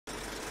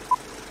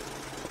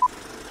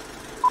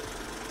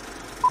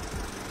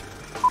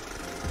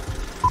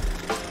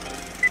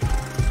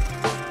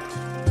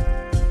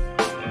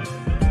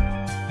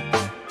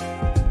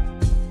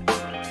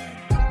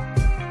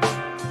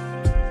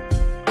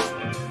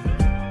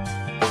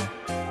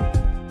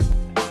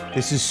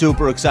This is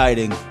super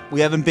exciting.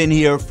 We haven't been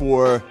here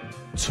for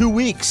 2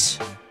 weeks,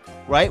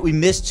 right? We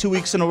missed 2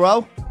 weeks in a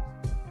row.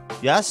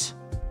 Yes?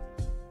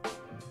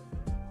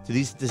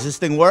 Does this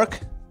thing work?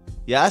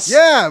 Yes?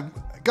 Yeah,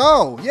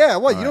 go. Yeah,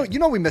 what? Right. You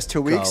know we missed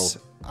 2 weeks.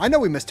 Go. I know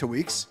we missed 2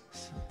 weeks.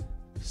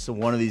 So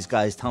one of these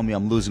guys tell me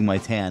I'm losing my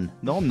tan.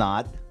 No, I'm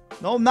not.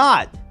 No, I'm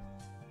not.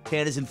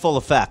 Tan is in full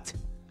effect.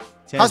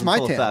 How's my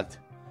tan? Effect.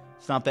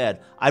 It's not bad.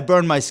 I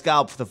burned my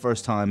scalp for the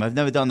first time. I've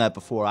never done that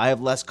before. I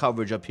have less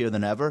coverage up here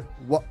than ever.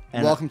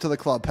 Welcome to the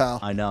club, pal.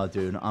 I know,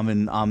 dude.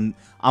 I'm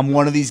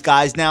one of these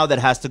guys now that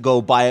has to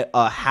go buy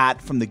a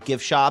hat from the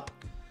gift shop,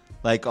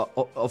 like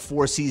a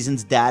Four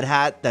Seasons dad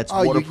hat that's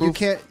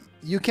waterproof.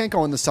 You can't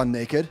go in the sun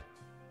naked.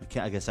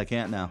 I guess I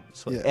can't now.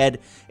 So yeah. add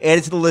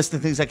it to the list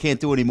of things I can't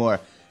do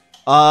anymore.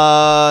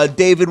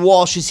 David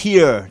Walsh is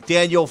here.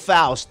 Daniel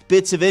Faust,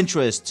 Bits of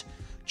Interest,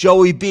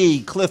 Joey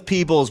B, Cliff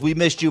Peebles. We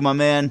missed you, my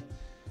man.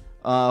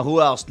 Who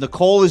else?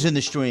 Nicole is in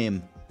the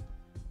stream.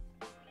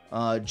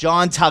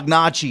 John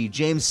Tagnacci,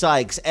 James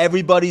Sykes.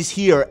 Everybody's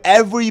here.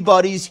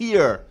 Everybody's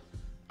here.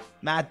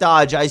 Matt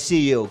Dodge, I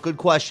see you. Good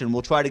question.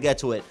 We'll try to get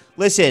to it.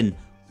 Listen,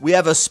 we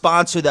have a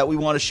sponsor that we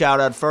want to shout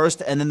out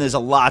first, and then there's a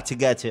lot to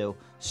get to.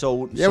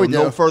 So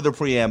no further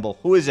preamble.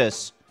 Who is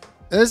this?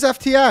 It is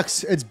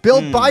FTX. It's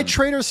built by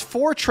traders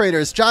for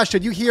traders. Josh,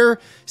 did you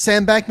hear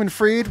Sam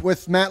Bankman-Fried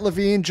with Matt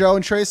Levine, Joe,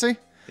 and Tracy?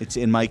 It's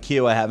in my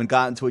queue. I haven't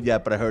gotten to it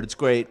yet, but I heard it's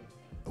great.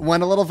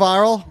 Went a little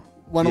viral.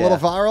 A little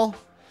viral.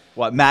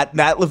 What?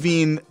 Matt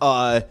Levine?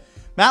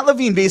 Matt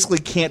Levine basically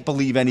can't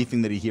believe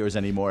anything that he hears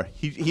anymore.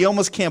 He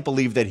almost can't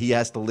believe that he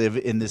has to live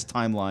in this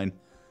timeline.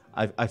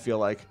 I feel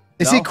like.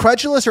 Is he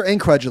credulous or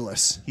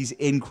incredulous? He's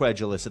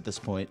incredulous at this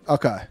point.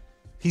 Okay.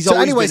 He's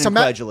always been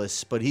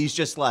incredulous, but he's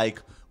just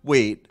like,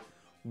 wait,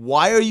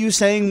 why are you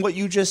saying what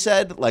you just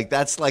said? Like,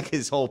 that's like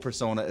his whole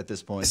persona at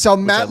this point. So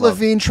Matt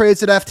Levine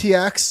trades at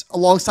FTX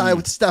alongside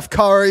with Steph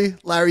Curry,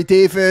 Larry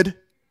David.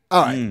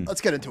 All right, let's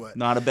get into it.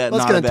 Not a bad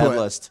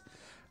list.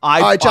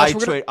 I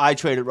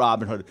traded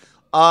Robinhood.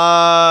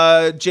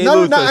 Jay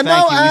Luther,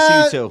 thank you. We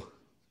see you too.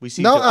 We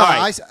see you too. All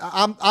right.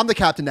 I'm the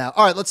captain now.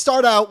 All right, let's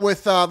start out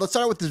with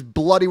this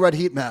bloody red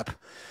heat map.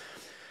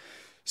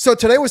 So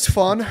today was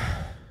fun.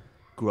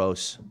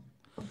 Gross.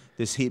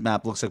 This heat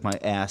map looks like my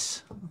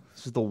ass.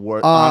 This is the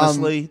worst.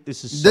 Honestly,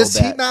 this is so this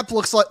bad. heat map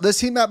looks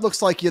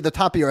like you're the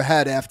top of your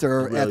head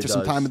after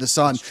some time in the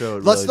sun.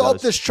 Let's throw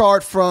up this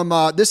chart from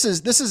this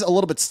is a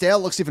little bit stale.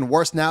 It looks even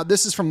worse now.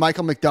 This is from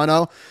Michael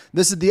McDonough.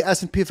 This is the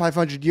S&P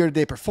 500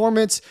 year-to-date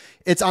performance.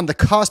 It's on the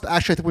cusp.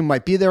 Actually, I think we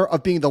might be there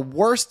of being the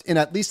worst in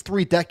at least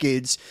 3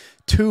 decades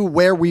to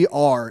where we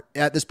are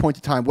at this point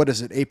in time. What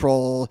is it?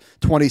 April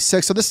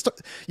 26th. So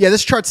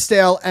this chart's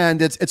stale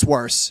and it's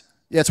worse.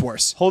 Yeah, it's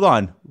worse. Hold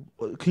on.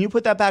 Can you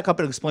put that back up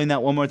and explain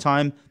that one more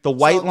time? The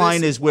white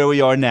line is where we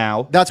are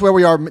now. That's where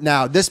we are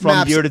now. This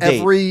maps year to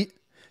date.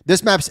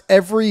 This maps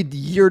every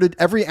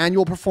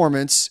annual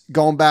performance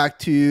going back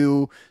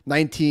to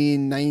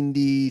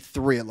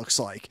 1993. It looks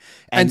like.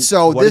 And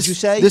so what did you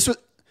say?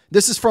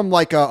 This is from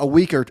like a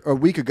week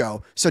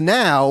ago. So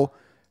now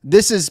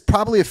this is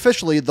probably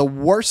officially the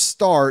worst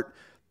start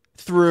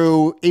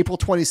through April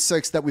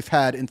 26th that we've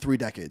had in 3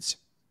 decades.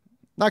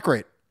 Not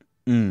great.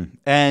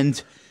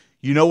 And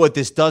you know what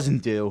this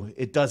doesn't do?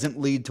 It doesn't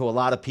lead to a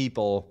lot of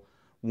people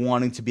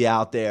wanting to be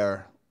out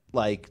there,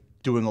 like,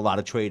 doing a lot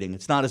of trading.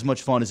 It's not as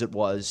much fun as it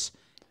was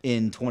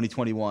in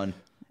 2021.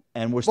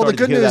 And we're starting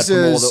to hear that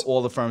from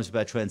all the firms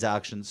about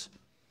transactions.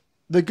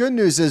 The good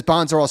news is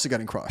bonds are also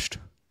getting crushed.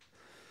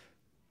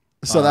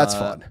 So that's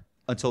fun.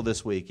 Until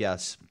this week,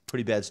 yes.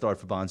 Pretty bad start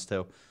for bonds,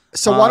 too.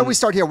 So why don't we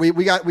start here?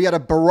 We got a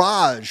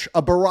barrage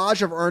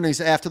of earnings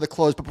after the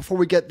close. But before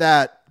we get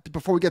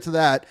to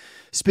that,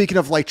 speaking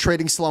of like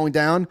trading slowing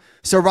down,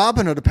 so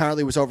Robinhood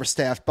apparently was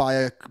overstaffed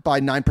by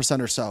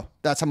 9% or so.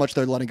 That's how much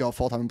they're letting go of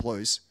full-time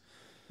employees.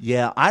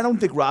 Yeah, I don't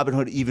think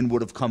Robinhood even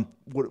would have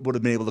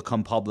been able to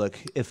come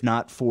public if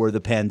not for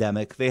the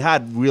pandemic. They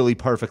had really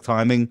perfect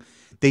timing.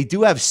 They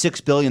do have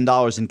 $6 billion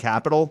in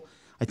capital.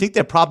 I think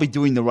they're probably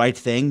doing the right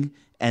thing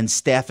and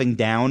staffing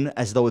down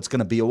as though it's going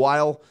to be a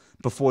while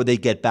before they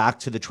get back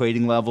to the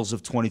trading levels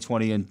of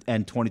 2020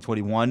 and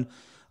 2021.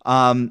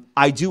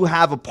 I do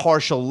have a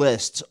partial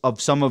list of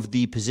some of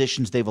the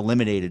positions they've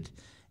eliminated.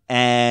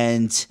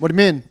 And what do you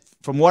mean?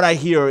 From what I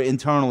hear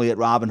internally at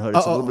Robinhood,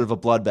 it's a little bit of a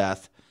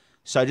bloodbath.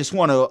 So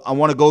I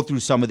want to go through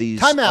some of these.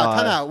 Time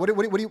out. What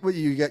do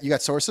you got? You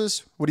got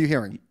sources? What are you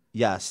hearing?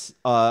 Yes.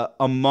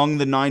 Among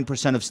the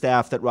 9% of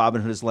staff that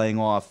Robinhood is laying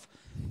off,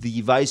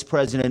 the vice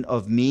president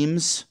of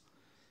memes,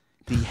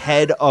 the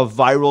head of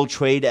viral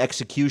trade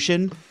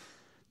execution,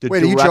 the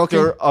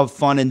director of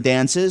fun and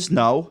dances.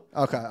 No.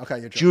 Okay, you're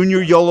joking.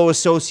 Junior YOLO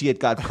associate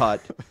got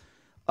cut.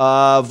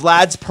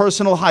 Vlad's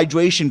personal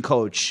hydration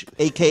coach,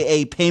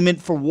 a.k.a.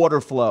 payment for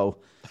water flow.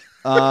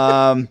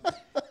 The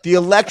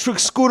electric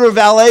scooter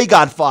valet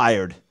got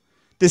fired.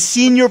 The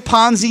senior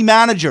Ponzi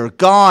manager,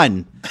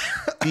 gone.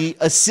 The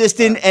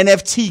assistant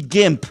NFT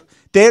gimp.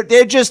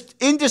 They're just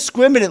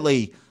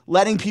indiscriminately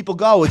letting people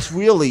go. It's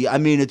really,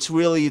 it's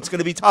going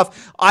to be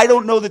tough. I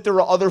don't know that there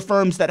are other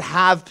firms that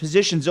have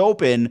positions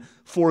open,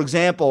 for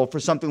example, for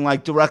something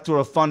like director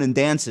of fun and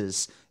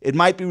dances. It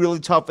might be really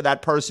tough for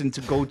that person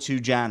to go to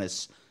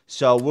Janice.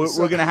 So we're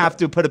going to have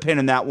to put a pin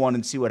in that one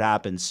and see what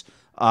happens.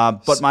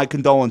 But my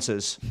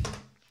condolences.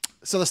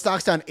 So the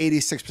stock's down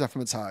 86%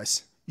 from its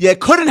highs. Yeah, it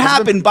couldn't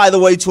happen, by the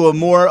way, to a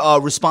more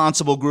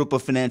responsible group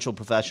of financial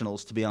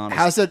professionals, to be honest.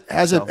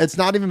 Has it? It's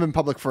not even been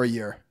public for a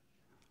year.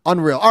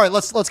 Unreal. All right,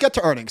 let's get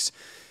to earnings.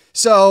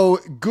 So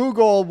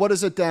Google, what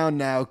is it down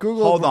now?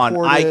 Google. Hold on,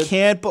 I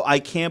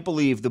can't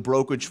believe the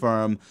brokerage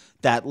firm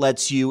that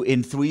lets you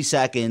in 3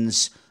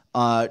 seconds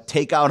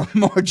take out a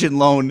margin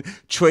loan,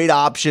 trade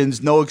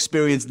options, no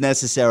experience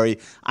necessary.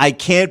 I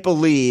can't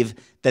believe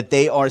that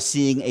they are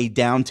seeing a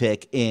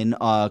downtick in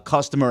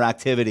customer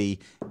activity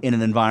in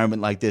an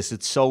environment like this.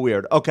 It's so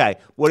weird. Okay,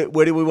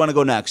 where do we want to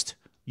go next?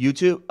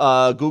 YouTube,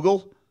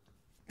 Google.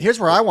 Here's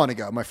where I want to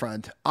go, my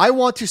friend. I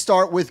want to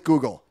start with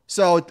Google.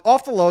 So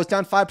off the lows,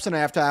 down 5%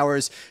 after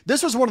hours.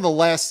 This was one of the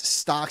last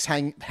stocks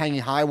hanging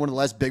high, one of the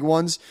last big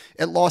ones.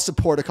 It lost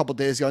support a couple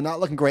days ago.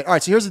 Not looking great. All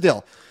right, so here's the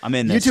deal. I'm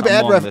in this.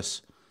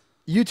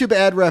 YouTube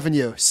ad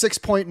revenue,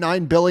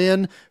 $6.9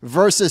 billion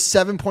versus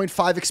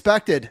 $7.5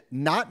 expected.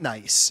 Not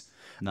nice.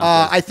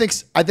 I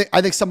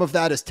think some of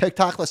that is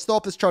TikTok. Let's throw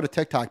up this chart of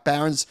TikTok.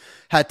 Barron's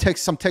had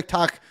some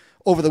TikTok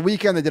over the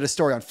weekend. They did a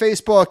story on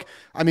Facebook.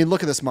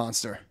 Look at this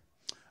monster.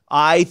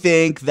 I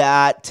think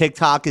that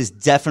TikTok is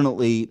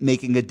definitely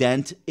making a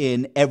dent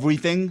in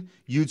everything,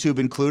 YouTube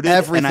included.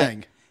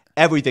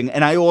 Everything.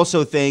 And I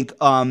also think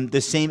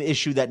the same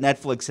issue that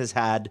Netflix has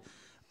had,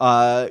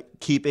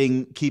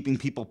 keeping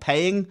people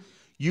paying.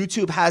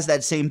 YouTube has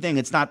that same thing.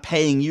 It's not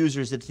paying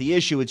users that's the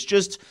issue. It's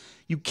just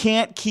you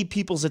can't keep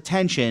people's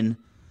attention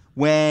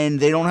when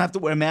they don't have to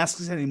wear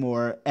masks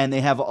anymore and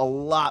they have a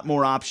lot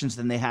more options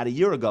than they had a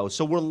year ago.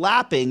 So we're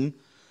lapping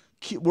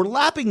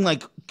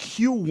like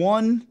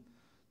Q1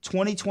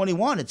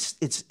 2021.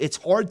 It's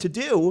hard to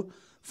do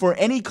for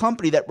any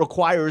company that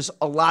requires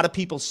a lot of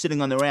people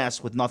sitting on their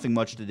ass with nothing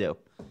much to do.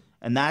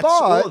 And that's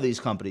all of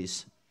these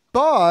companies.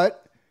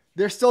 But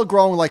they're still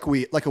growing like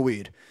a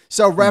weed.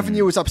 So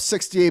revenue was up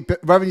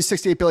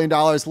 $68 billion,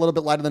 a little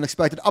bit lighter than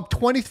expected, up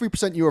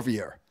 23% year over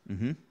year.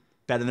 Mm-hmm.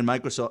 Better than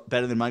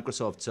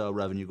Microsoft's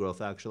revenue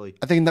growth, actually.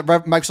 I think that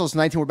Microsoft's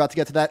 19. We're about to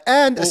get to that,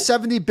 and a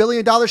 $70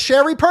 billion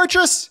share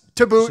repurchase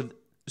to boot.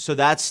 So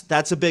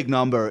that's a big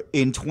number.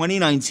 In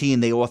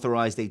 2019, they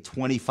authorized a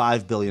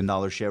 $25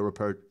 billion share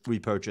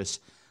repurchase.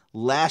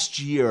 Last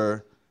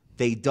year,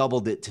 they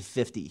doubled it to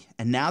 50,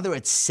 and now they're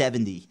at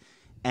 70.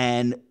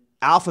 And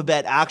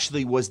Alphabet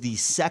actually was the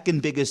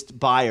second biggest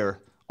buyer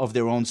of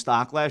their own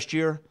stock last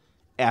year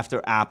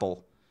after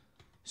Apple.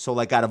 So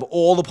like out of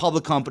all the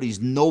public companies,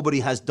 nobody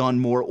has done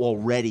more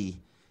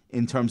already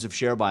in terms of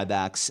share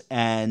buybacks.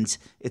 And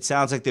it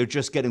sounds like they're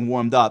just getting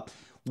warmed up.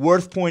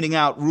 Worth pointing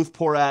out, Ruth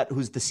Porat,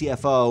 who's the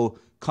CFO,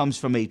 comes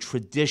from a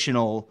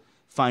traditional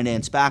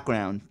finance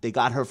background. They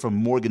got her from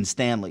Morgan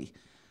Stanley.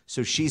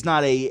 So she's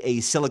not a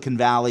Silicon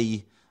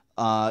Valley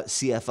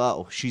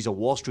CFO. She's a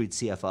Wall Street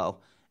CFO.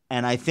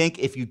 And I think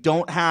if you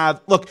don't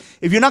have – look,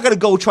 if you're not going to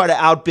go try to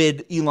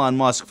outbid Elon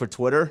Musk for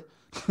Twitter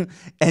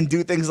and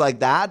do things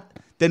like that,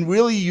 then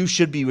really you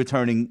should be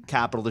returning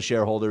capital to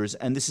shareholders.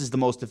 And this is the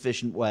most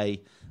efficient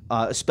way,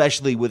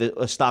 especially with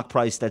a stock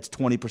price that's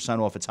 20%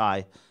 off its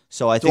high.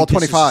 So I think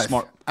this is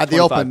smart. At the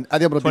open,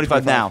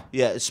 25 now.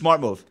 Yeah,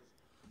 smart move.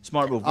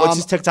 What's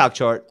his TikTok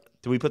chart?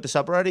 Did we put this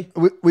up already?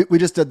 We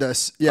just did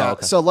this. Yeah. Oh,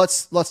 okay. So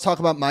let's talk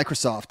about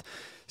Microsoft.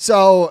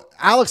 So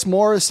Alex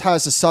Morris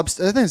has I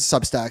think it's a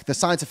Substack. The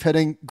Science of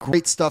Hitting,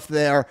 great stuff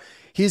there.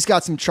 He's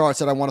got some charts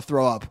that I want to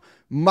throw up.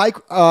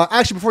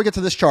 Actually, before we get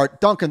to this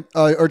chart, Duncan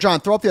or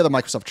John, throw up the other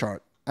Microsoft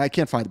chart. I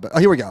can't find it, but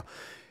here we go.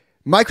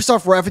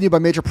 Microsoft revenue by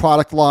major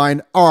product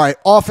line. All right,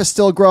 Office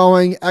still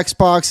growing.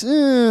 Xbox,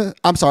 still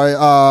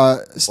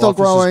Office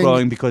growing. Is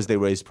growing because they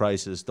raised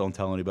prices. Don't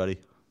tell anybody.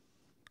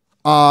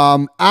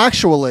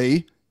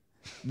 Actually,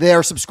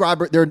 their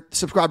subscriber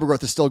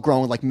growth is still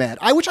growing like mad.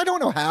 Which I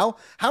don't know how.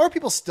 How are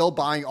people still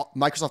buying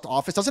Microsoft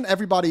Office? Doesn't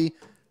everybody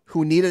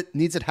who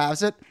needs it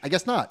has it? I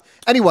guess not.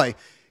 Anyway,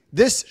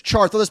 this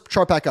chart. Throw this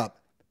chart back up.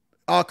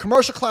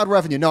 Commercial cloud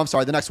revenue. No, I'm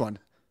sorry. The next one.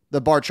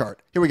 The bar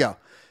chart. Here we go.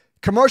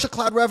 Commercial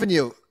cloud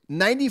revenue.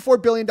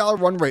 $94 billion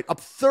run rate,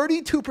 up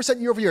 32%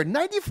 year over year.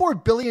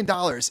 $94 billion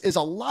is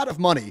a lot of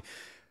money.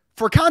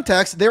 For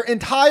context, their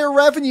entire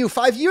revenue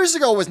 5 years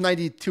ago was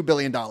 $92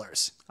 billion.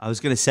 I was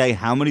going to say,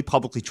 how many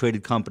publicly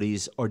traded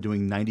companies are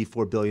doing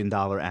 $94 billion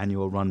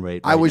annual run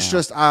rate? I'm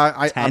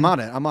on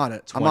it. I'm on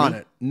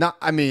it.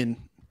 Not many.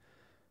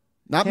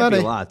 It can't be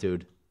a lot,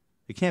 dude.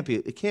 It can't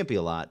be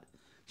a lot. Do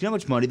you know how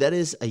much money that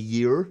is a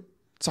year?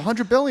 It's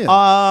 $100 billion.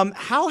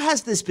 How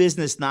has this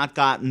business not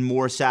gotten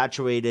more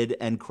saturated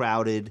and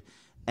crowded,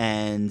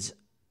 and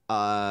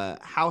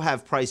how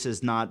have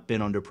prices not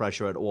been under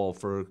pressure at all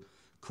for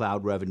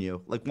cloud revenue?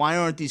 Like, why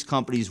aren't these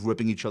companies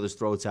ripping each other's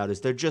throats out?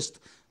 Is there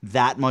just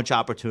that much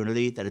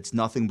opportunity that it's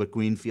nothing but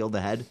green field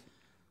ahead?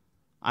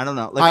 I don't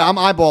know. Like, I'm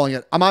eyeballing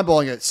it. I'm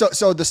eyeballing it.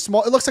 So the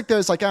small, it looks like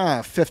there's like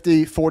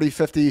 50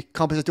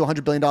 companies that do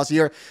 $100 billion a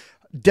year.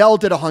 Dell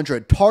did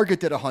 100.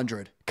 Target did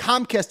 100.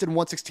 Comcast did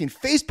 116.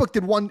 Facebook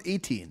did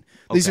 118.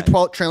 These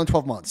are trailing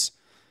 12 months.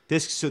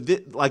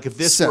 Like if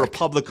this were a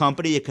public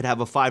company, it could have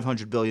a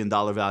 $500 billion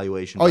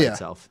valuation by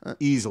itself.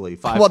 Easily.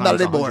 5 well, times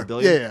not anymore. $100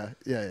 billion?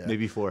 Yeah.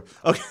 Maybe 4.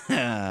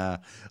 Okay.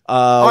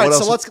 All right,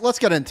 so let's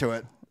get into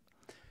it.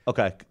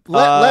 Okay.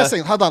 Last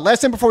thing. Hold on.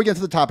 Last thing before we get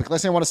into the topic.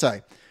 Last thing I want to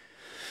say.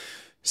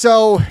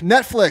 So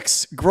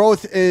Netflix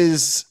growth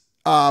is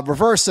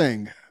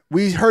reversing.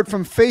 We heard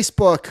from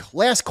Facebook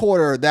last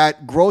quarter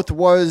that growth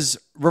was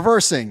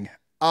reversing.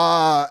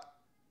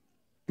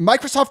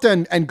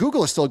 Microsoft and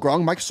Google are still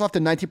growing. Microsoft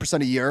at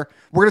 19% a year.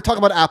 We're going to talk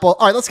about Apple.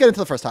 All right, let's get into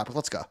the first topic.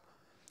 Let's go.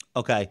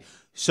 Okay.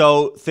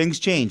 So things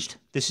changed.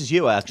 This is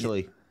you,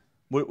 actually.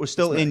 We're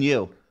still in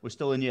you. We're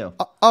still in you.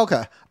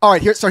 Okay. All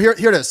right. Here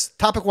it is.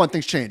 Topic 1,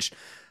 things changed.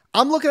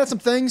 I'm looking at some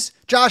things.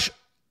 Josh,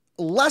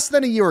 less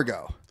than a year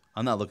ago.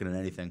 I'm not looking at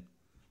anything.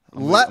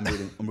 I'm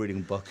reading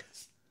a book.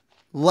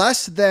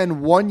 Less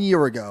than 1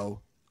 year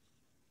ago,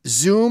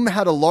 Zoom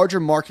had a larger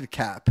market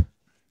cap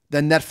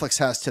than Netflix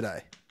has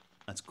today.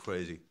 That's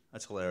crazy.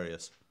 That's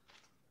hilarious.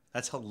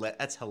 That's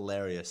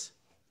hilarious.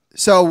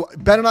 So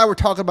Ben and I were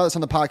talking about this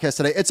on the podcast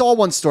today. It's all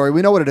one story.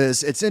 We know what it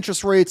is. It's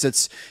interest rates.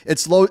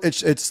 It's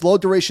low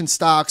duration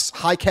stocks,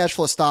 high cash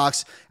flow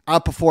stocks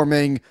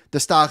outperforming the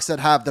stocks that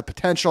have the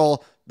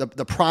potential,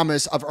 the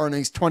promise of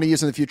earnings 20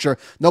 years in the future.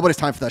 Nobody's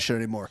time for that shit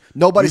anymore.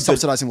 Nobody's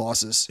subsidizing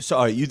losses.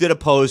 Sorry, you did a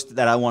post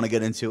that I want to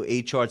get into,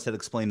 8 charts that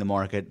explain the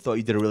market. Thought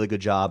you did a really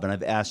good job, and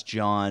I've asked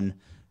John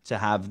to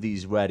have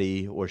these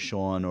ready, or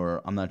Sean,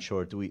 or I'm not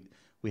sure. Do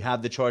we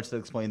have the charts that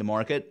explain the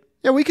market?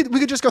 Yeah, we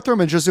could just go through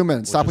them and just zoom in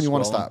and stop when you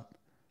want to stop.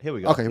 Here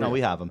we go. Okay,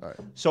 we have them. Right.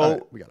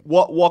 So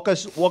walk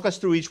us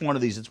through each one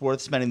of these. It's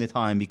worth spending the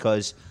time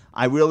because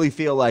I really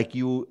feel like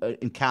your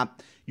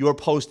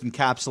post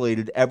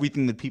encapsulated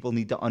everything that people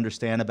need to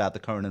understand about the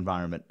current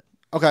environment.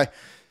 Okay.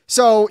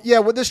 So yeah,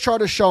 what this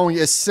chart is showing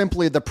is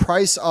simply the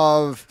price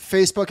of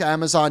Facebook,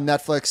 Amazon,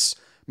 Netflix,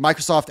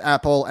 Microsoft,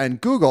 Apple, and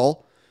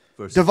Google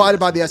divided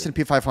by the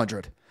S&P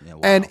 500. Yeah, wow.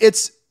 And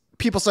it's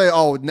people say,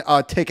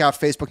 take out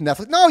Facebook,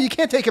 Netflix. No, you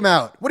can't take them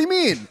out. What do you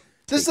mean?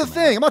 This is the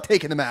thing. I'm not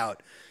taking them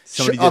out.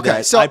 Somebody did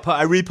that. So I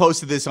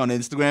reposted this on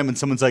Instagram, and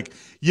someone's like,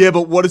 yeah,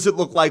 but what does it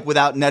look like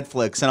without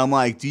Netflix? And I'm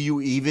like, do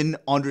you even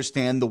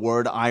understand the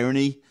word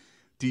irony?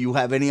 Do you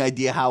have any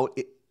idea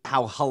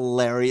how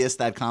hilarious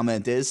that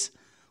comment is?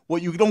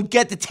 Well, you don't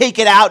get to take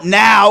it out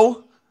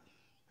now.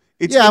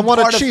 It's I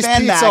want a cheese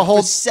pizza.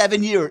 Hold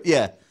 7 years.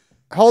 Yeah.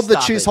 Hold the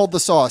cheese, hold the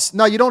sauce.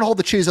 No, you don't hold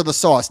the cheese or the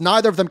sauce.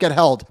 Neither of them get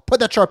held.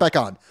 Put that chart back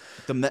on.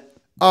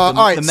 All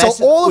right.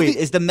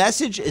 Is the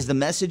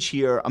message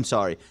here? I'm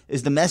sorry.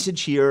 Is the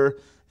message here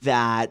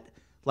that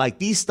like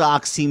these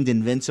stocks seemed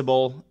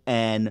invincible,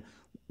 and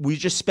we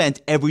just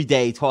spent every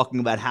day talking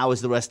about how is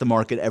the rest of the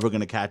market ever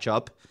going to catch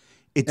up?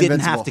 It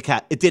didn't have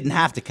to. It didn't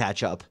have to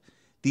catch up.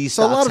 These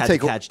stocks had to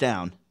catch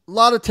down. A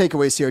lot of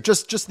takeaways here.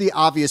 Just the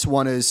obvious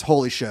one is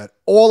holy shit.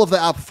 All of the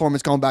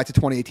outperformance going back to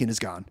 2018 is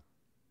gone.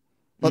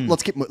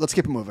 Let's keep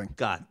it moving.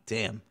 God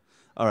damn.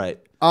 All right.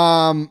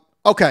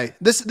 Okay.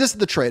 This is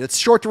the trade. It's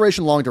short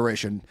duration, long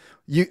duration.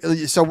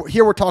 So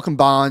here we're talking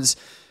bonds.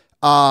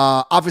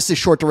 Obviously,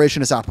 short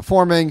duration is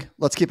outperforming.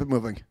 Let's keep it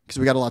moving because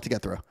we got a lot to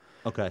get through.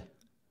 Okay.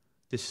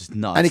 This is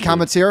nuts. Any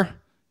comments here?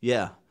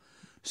 Yeah.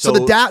 So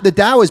the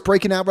Dow is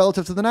breaking out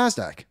relative to the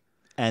NASDAQ.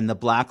 And the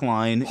black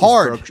line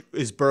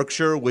is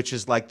Berkshire, which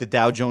is like the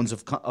Dow Jones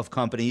of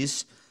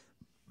companies,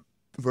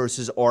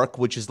 versus ARK,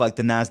 which is like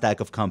the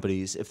NASDAQ of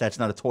companies, if that's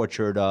not a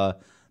tortured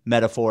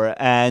metaphor.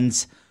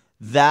 And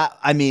that,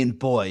 I mean,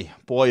 boy,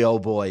 oh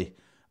boy.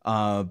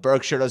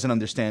 Berkshire doesn't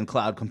understand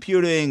cloud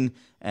computing,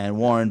 and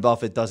Warren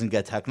Buffett doesn't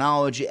get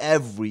technology.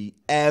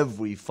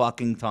 Every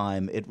fucking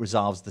time it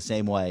resolves the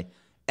same way.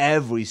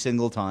 Every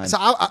single time. So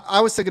I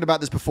was thinking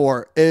about this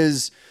before,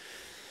 is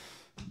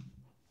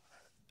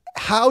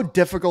how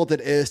difficult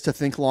it is to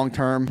think long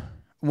term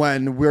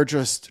when we're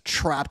just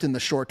trapped in the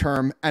short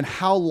term. And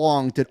how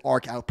long did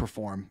ARK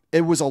outperform?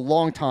 It was a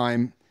long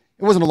time.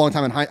 It wasn't a long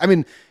time in high. I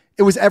mean,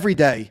 it was every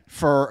day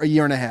for a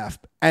year and a half,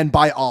 and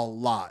by a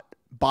lot.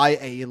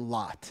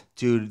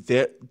 Dude,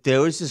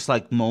 there was this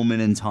like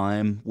moment in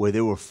time where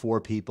there were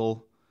 4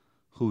 people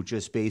who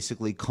just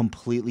basically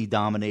completely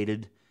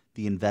dominated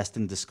the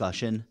investing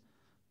discussion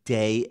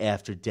day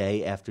after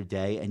day after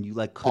day, and you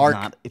like could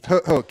not.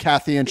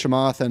 Kathy and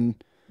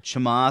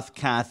Chamath,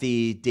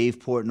 Kathy, Dave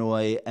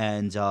Portnoy,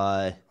 and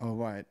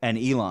and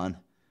Elon.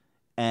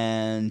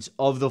 And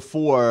of the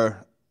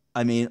 4,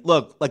 I mean,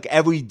 look, like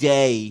every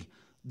day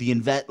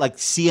like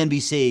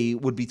CNBC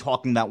would be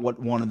talking about what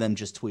one of them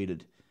just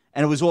tweeted.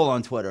 And it was all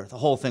on Twitter, the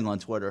whole thing on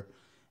Twitter.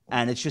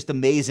 And it's just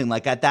amazing.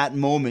 Like at that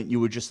moment, you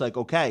were just like,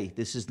 okay,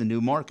 this is the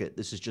new market.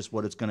 This is just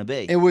what it's going to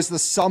be. It was the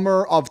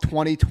summer of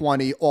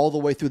 2020 all the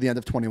way through the end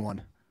of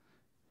 21.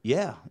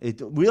 Yeah,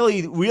 it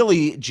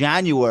really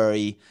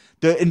January,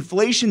 the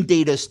inflation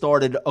data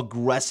started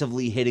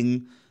aggressively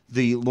hitting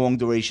the long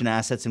duration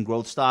assets and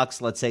growth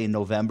stocks, let's say in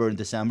November and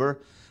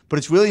December. But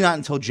it's really not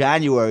until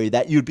January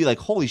that you'd be like,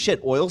 holy shit,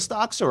 oil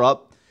stocks are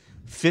up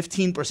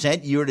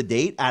 15% year to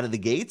date out of the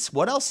gates.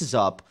 What else is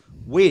up?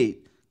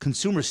 Wait,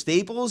 consumer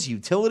staples,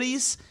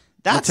 utilities?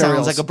 That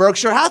sounds like a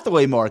Berkshire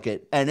Hathaway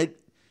market. And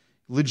it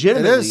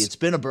legitimately, it's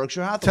been a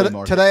Berkshire Hathaway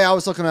market. Today I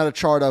was looking at a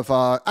chart of,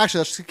 actually,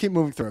 let's just keep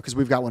moving through because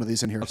we've got one of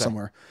these in here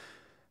somewhere.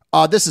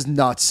 This is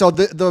nuts. So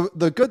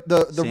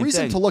the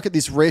reason to look at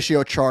these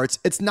ratio charts,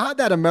 it's not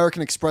that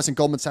American Express and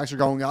Goldman Sachs are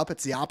going up.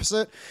 It's the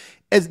opposite.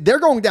 They're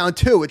going down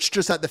too. It's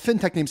just that the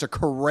fintech names are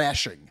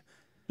crashing.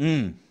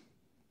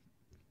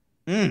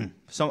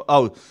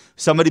 So,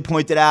 somebody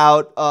pointed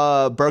out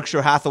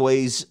Berkshire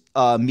Hathaway's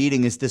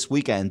meeting is this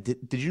weekend.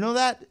 Did you know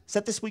that? Is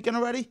that this weekend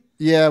already?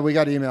 Yeah, we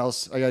got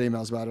emails. I got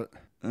emails about it.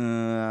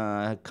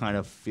 I kind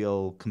of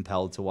feel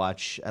compelled to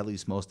watch at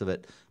least most of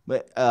it.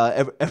 But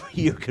every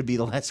year could be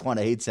the last one.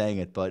 I hate saying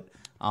it, but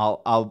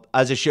I'll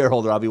as a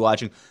shareholder, I'll be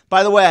watching.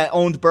 By the way, I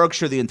owned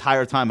Berkshire the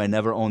entire time. I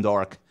never owned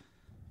ARK.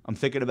 I'm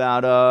thinking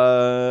about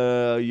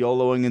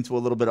YOLOing into a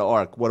little bit of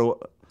ARK.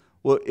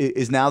 What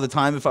is now the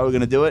time if I were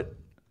going to do it?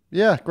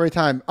 Yeah, great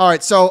time. All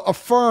right, so a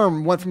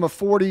firm went from a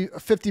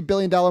 $50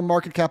 billion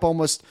market cap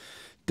almost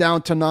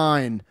down to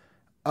 9.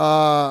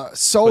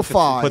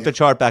 SoFi. Put the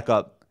chart back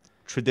up.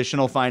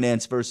 Traditional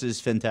finance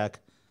versus fintech.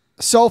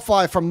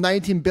 SoFi from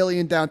 19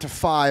 billion down to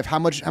 5. How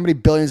many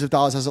billions of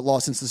dollars has it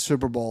lost since the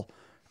Super Bowl?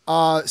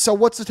 So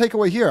what's the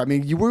takeaway here? I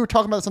mean, we were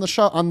talking about this on the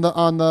show on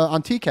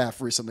TCAF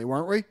recently,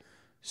 weren't we?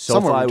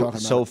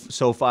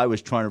 SoFi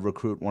was trying to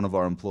recruit one of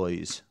our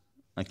employees.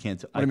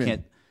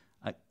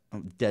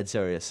 I'm dead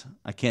serious.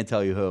 I can't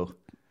tell you who.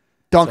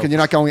 Duncan, you're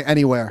not going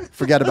anywhere.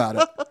 Forget about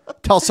it.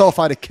 Tell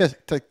SoFi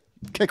to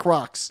kick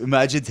rocks.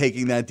 Imagine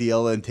taking that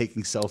deal and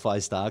taking SoFi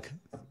stock.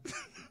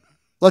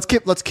 Let's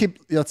keep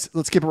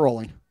it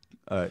rolling.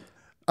 All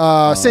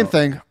right. Same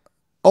thing.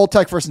 Old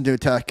tech versus new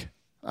tech.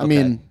 I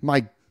mean,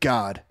 my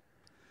God.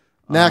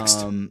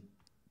 Next.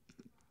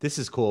 This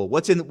is cool.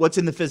 What's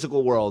in the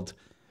physical world?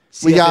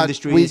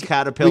 Industries,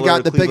 Caterpillar, we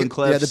got the Cleveland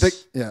big,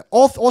 Cliffs.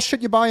 all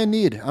shit you buy and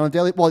need on a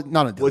daily. Well,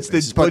 not on a daily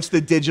basis. What's the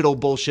digital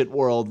bullshit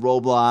world?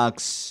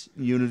 Roblox,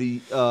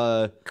 Unity,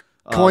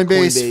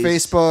 Coinbase,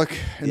 Facebook,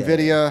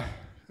 Nvidia.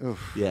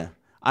 Oof. Yeah,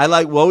 I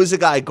like. What was the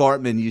guy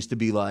Gartman used to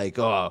be like?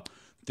 Oh,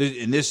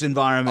 in this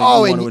environment,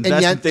 you want to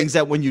invest in things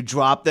that when you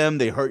drop them,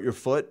 they hurt your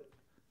foot.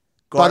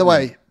 Gartman. By the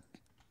way,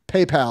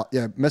 PayPal.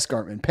 Yeah, Miss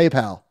Gartman.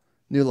 PayPal,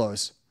 new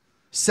lows,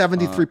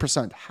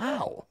 73%.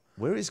 How?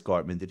 Where is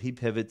Gartman? Did he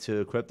pivot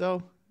to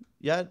crypto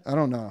yet? I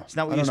don't know. It's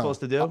not what you're supposed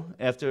to do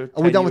after 10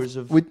 are we done years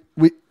of...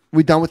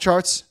 We done with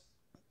charts?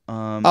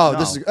 No,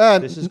 this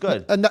is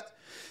good.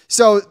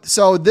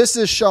 So this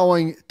is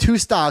showing two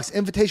stocks,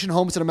 Invitation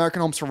Homes and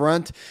American Homes for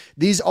Rent.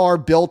 These are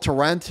build to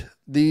rent.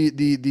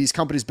 These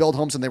companies build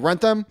homes and they rent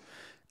them.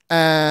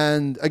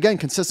 And again,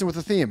 consistent with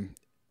the theme.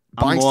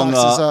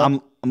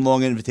 I'm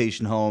long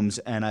Invitation Homes,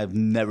 and I've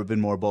never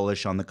been more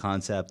bullish on the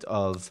concept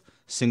of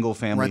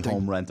single-family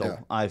home rental. Yeah.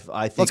 I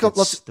think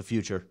it's the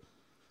future.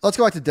 Let's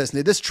go back to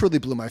Disney. This truly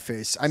blew my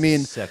face. I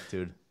mean, sick,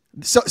 dude.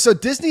 So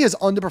Disney has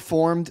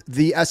underperformed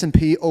the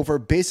S&P over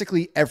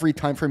basically every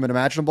time frame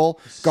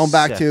imaginable. Going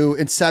back to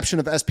inception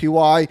of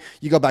SPY,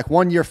 you go back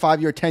 1 year, 5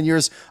 year, 10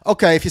 years.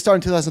 Okay, if you start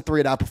in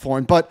 2003, it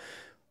outperformed. But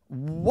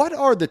what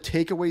are the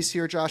takeaways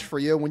here, Josh, for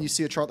you when you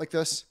see a chart like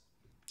this?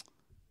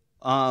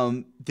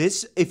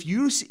 If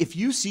you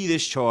see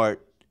this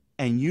chart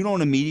and you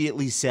don't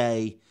immediately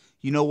say,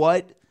 you know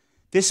what?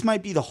 This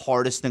might be the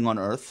hardest thing on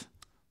earth.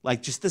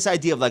 Like just this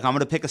idea of like, I'm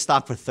going to pick a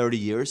stock for 30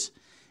 years.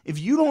 If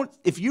you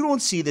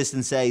don't see this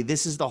and say,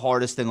 this is the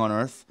hardest thing on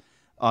earth,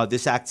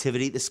 this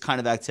kind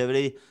of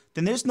activity,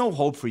 then there's no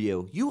hope for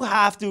you. You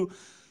have to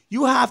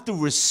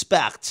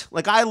respect.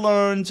 Like I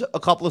learned a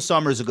couple of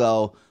summers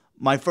ago,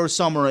 my first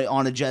summer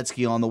on a jet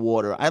ski on the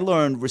water, I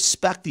learned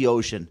respect the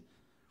ocean.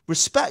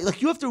 Respect,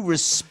 like you have to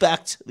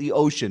respect the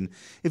ocean.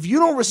 If you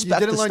don't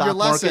respect the stock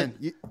market,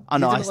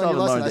 I still haven't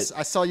learned it.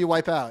 I saw you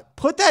wipe out.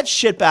 Put that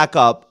shit back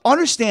up.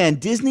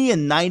 Understand, Disney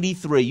in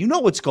 '93. You know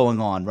what's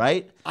going on,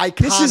 right? Iconic.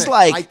 This is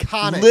like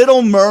iconic.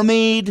 Little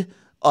Mermaid,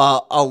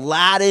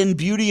 Aladdin,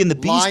 Beauty and the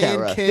Beast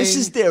era. King. This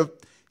is their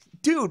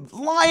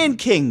Lion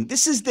King.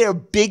 This is their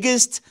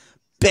biggest,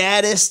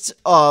 baddest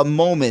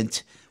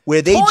moment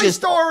where they Toy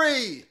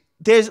Story.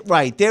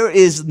 There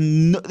is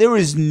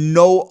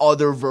no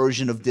other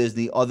version of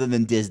Disney other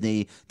than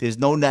Disney. There's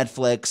no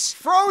Netflix.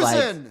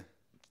 Frozen.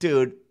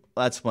 Dude,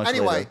 that's much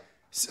anyway. Later.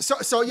 So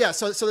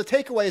the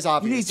takeaway is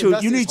obvious.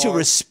 You need to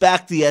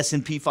respect the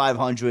S&P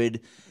 500.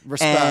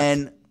 Respect.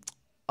 And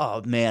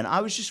oh man,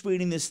 I was just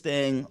reading this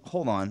thing.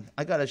 Hold on,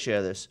 I gotta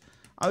share this.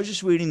 I was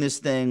just reading this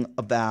thing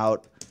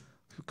about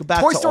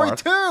Toy Story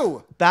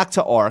 2. Back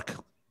to ARK.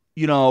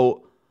 You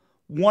know,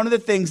 one of the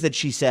things that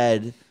she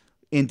said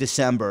in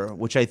December,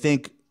 which I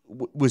think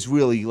was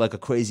really like a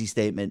crazy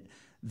statement,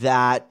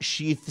 that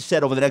she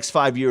said over the next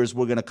 5 years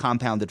we're going to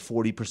compound at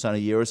 40% a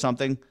year or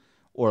something,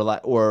 or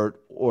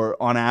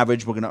on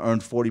average we're going to earn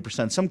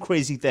 40%, some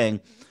crazy thing.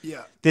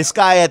 Yeah. This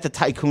guy at the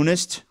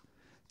Tycoonist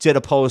did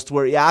a post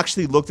where he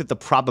actually looked at the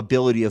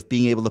probability of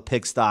being able to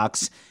pick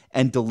stocks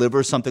and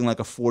deliver something like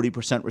a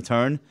 40%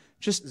 return.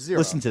 Just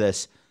listen to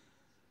this.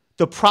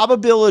 The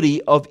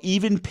probability of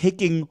even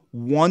picking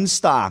one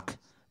stock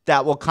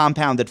that will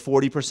compound at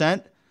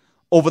 40%,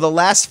 over the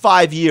last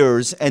 5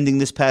 years, ending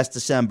this past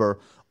December,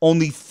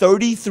 only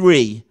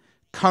 33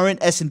 current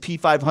S&P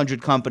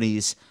 500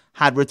 companies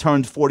had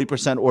returned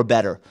 40% or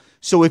better.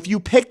 So if you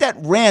picked at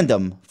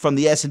random from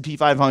the S&P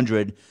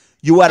 500,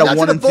 you had a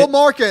 1 in bull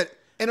market.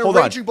 In a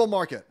raging bull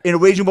market. In a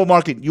raging bull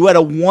market, you had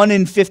a 1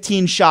 in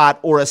 15 shot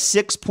or a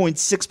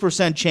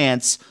 6.6%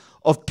 chance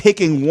of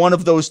picking one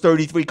of those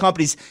 33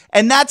 companies.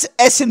 And that's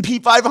S&P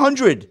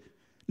 500.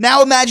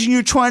 Now imagine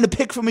you're trying to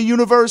pick from a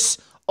universe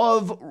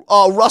of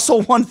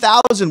Russell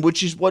 1000,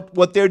 which is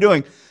what they're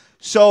doing.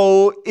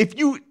 So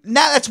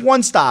now that's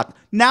one stock.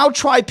 Now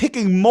try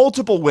picking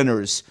multiple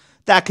winners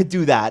that could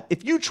do that.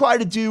 If you try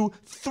to do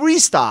 3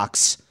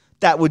 stocks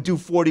that would do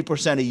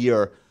 40% a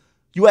year,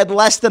 you had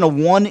less than a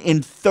 1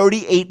 in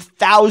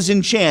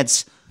 38,000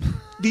 chance.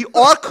 The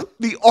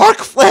ARC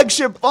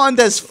flagship fund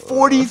has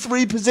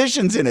 43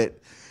 positions in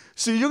it.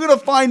 So you're going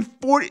to find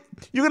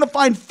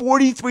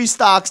 43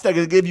 stocks that are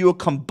going to give you a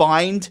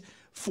combined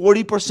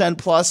 40%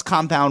 plus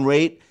compound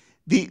rate.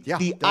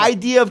 The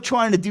idea of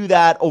trying to do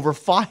that over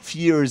 5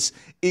 years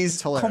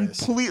is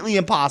completely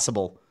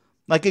impossible.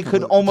 Like it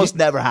could almost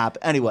never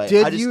happen. Anyway,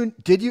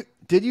 did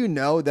you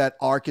know that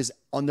ARC is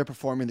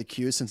underperforming the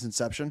Q since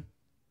inception?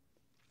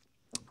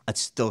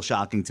 That's still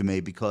shocking to me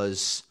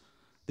because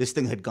this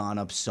thing had gone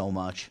up so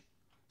much.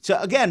 So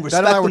again,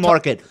 respect the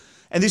market.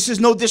 And this is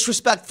no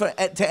disrespect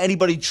to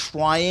anybody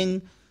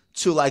trying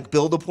to like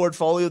build a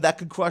portfolio that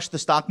could crush the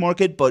stock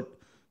market, but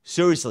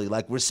seriously,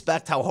 like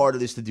respect how hard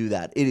it is to do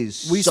that. It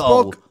is we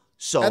so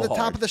spoke at the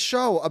top of the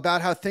show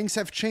about how things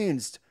have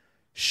changed.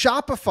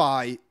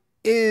 Shopify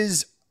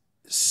is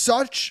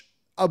such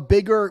a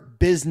bigger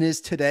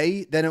business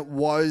today than it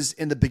was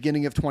in the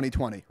beginning of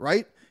 2020,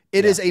 right?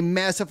 It is a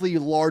massively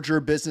larger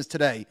business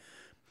today.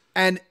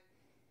 And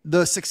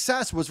the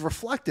success was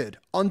reflected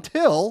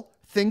until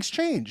things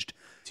changed.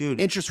 Dude.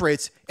 Interest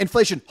rates,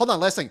 inflation. Hold on,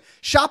 last thing.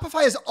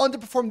 Shopify has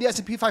underperformed the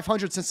S&P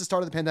 500 since the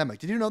start of the pandemic.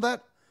 Did you know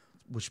that?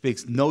 Which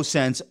makes no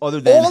sense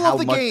other than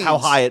how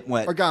high it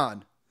went. Are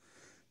gone.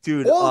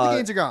 Dude, all of the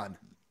gains are gone.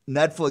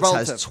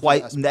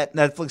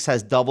 Netflix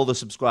has double the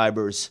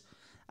subscribers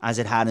as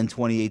it had in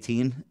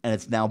 2018, and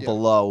it's now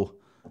below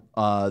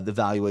the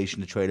valuation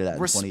to trade it at in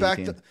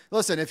 2018.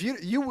 Listen, if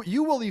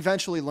you will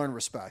eventually learn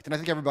respect, and I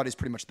think everybody's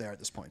pretty much there at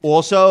this point.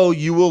 Also,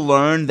 you will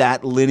learn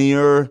that the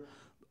linear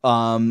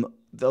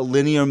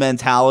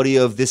mentality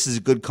of this is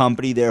a good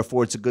company,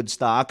 therefore it's a good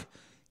stock.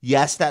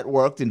 Yes, that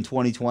worked in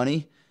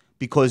 2020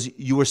 because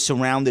you were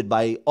surrounded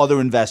by other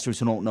investors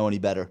who don't know any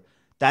better.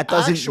 That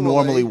doesn't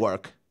normally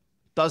work.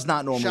 Does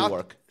not normally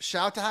work.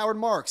 Shout out to Howard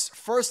Marks.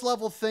 First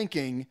level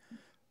thinking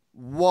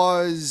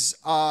was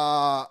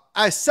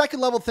second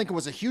level thinking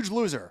was a huge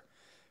loser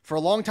for a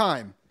long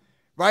time,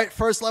 right?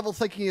 First level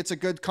thinking, it's a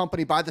good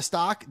company, buy the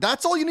stock.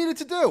 That's all you needed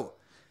to do.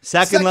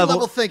 Second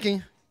level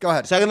thinking. Go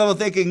ahead. Second level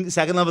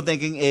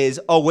thinking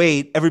is, oh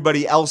wait,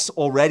 everybody else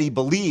already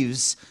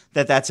believes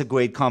that that's a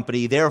great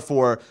company.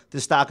 Therefore,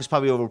 the stock is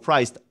probably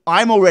overpriced.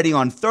 I'm already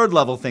on third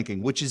level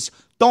thinking, which is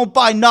don't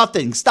buy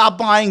nothing. Stop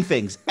buying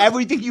things.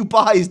 Everything you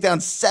buy is down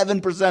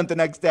 7% the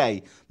next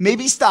day.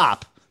 Maybe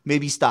stop.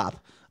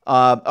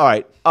 All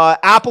right.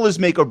 Apple is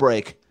make or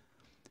break.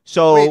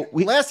 So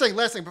last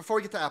thing before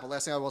we get to Apple,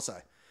 last thing I will say,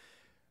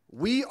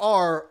 we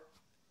are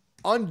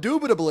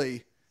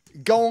undoubtedly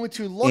going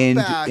to look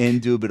back.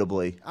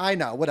 Indubitably. I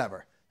know,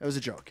 whatever. It was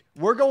a joke.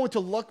 We're going to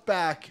look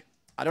back.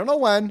 I don't know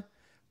when,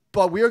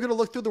 but we are going to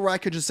look through the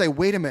records and say,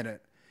 wait a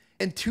minute.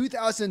 In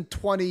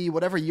 2020,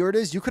 whatever year it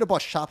is, you could have bought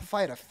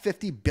Shopify at a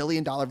 $50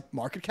 billion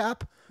market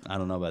cap. I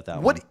don't know about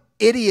that one.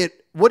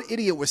 What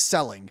idiot was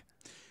selling?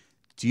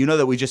 Do you know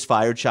that we just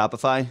fired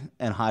Shopify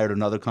and hired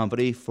another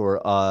company for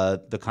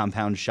the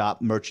Compound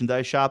Shop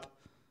merchandise shop?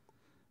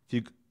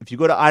 If you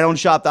go to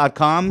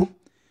iDon'tShop.com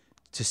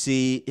to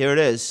see, here it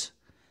is.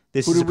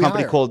 This is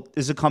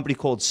a company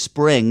called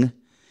Spring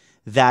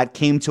that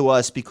came to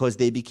us because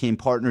they became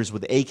partners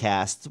with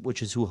Acast,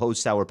 which is who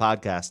hosts our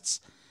podcasts.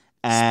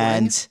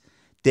 And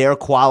their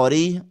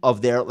quality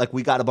of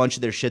we got a bunch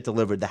of their shit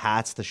delivered, the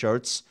hats, the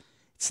shirts.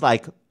 It's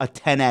like a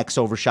 10x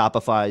over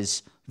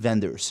Shopify's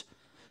vendors.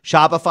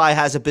 Shopify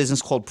has a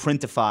business called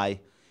Printify,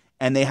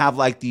 and they have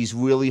like these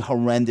really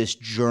horrendous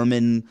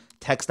German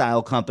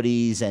textile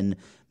companies and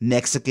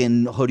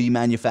Mexican hoodie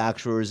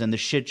manufacturers, and the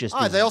shit just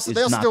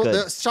is not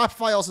good.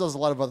 Shopify also does a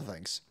lot of other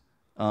things.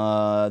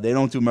 They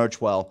don't do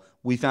merch well.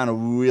 We found a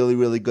really,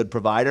 really good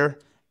provider,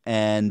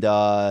 and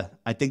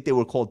I think they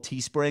were called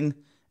Teespring,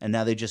 and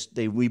now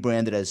they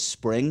rebranded as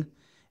Spring,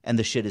 and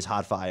the shit is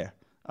hot fire.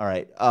 All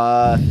right.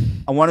 I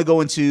want to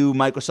go into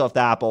Microsoft,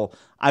 Apple.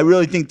 I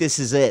really think this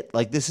is it.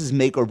 Like, this is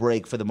make or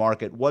break for the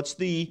market. What's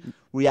the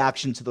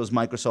reaction to those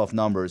Microsoft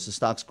numbers? The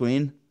stock's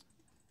green?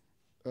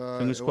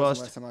 Fingers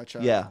crossed. Last time I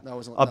checked. Yeah,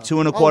 up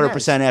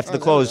 2.25% after the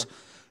close.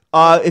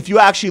 If you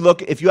actually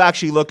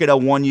look at a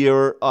 1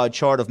 year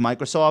chart of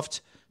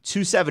Microsoft,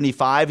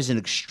 275 is an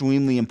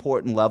extremely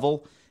important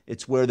level.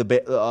 It's where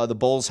the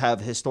bulls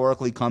have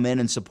historically come in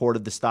and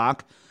supported the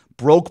stock.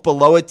 Broke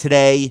below it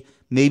today.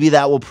 Maybe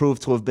that will prove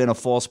to have been a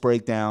false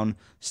breakdown.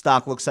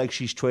 Stock looks like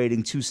she's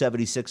trading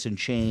 276 and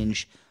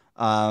change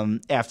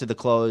after the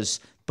close.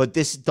 But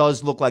this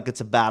does look like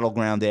it's a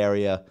battleground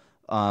area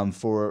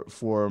for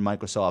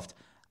Microsoft.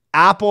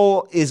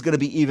 Apple is going to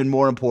be even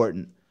more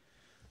important.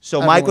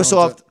 So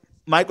Microsoft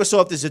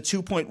is a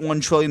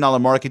 $2.1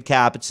 trillion market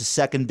cap. It's the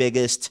second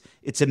biggest.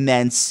 It's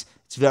immense.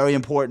 It's very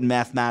important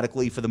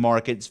mathematically for the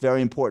market. It's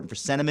very important for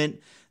sentiment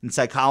and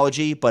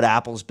psychology, but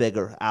Apple's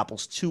bigger.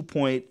 Apple's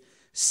 2.6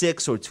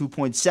 or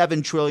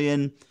 2.7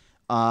 trillion.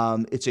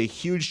 It's a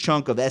huge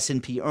chunk of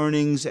S&P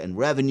earnings and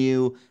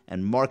revenue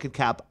and market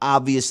cap.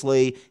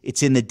 Obviously,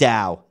 it's in the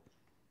Dow.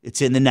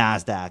 It's in the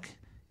NASDAQ.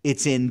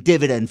 It's in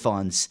dividend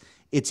funds.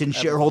 It's in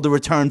shareholder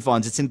return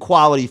funds. It's in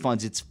quality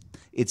funds.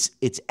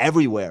 It's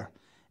everywhere.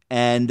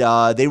 And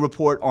they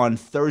report on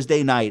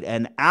Thursday night.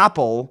 And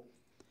Apple,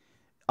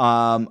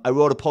 I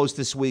wrote a post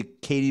this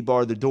week, Katie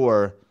barred the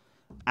door.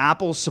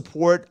 Apple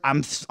support,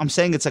 I'm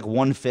saying it's like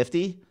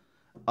 150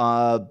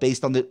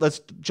 based on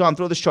the, John,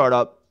 throw this chart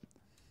up.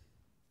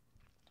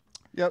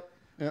 Yep.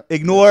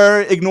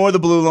 Ignore the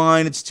blue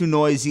line. It's too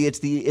noisy. It's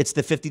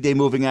the 50-day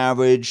moving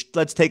average.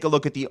 Let's take a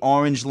look at the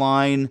orange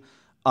line.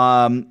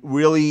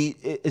 Really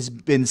has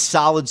been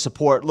solid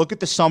support. Look at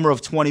the summer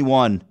of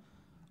 21,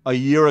 a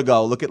year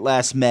ago. Look at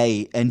last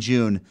May and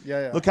June.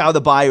 Yeah. Look how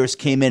the buyers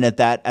came in at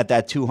that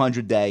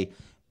 200-day.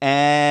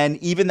 And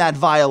even that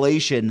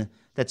violation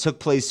that took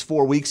place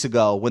 4 weeks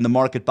ago when the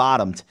market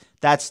bottomed,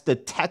 that's the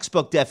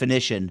textbook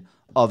definition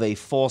of a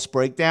false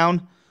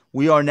breakdown.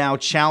 We are now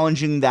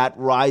challenging that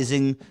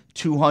rising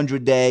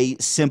 200-day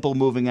simple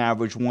moving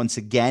average once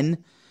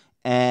again.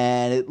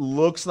 And it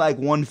looks like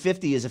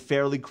 150 is a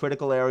fairly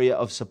critical area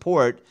of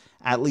support,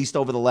 at least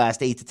over the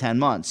last 8 to 10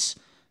 months.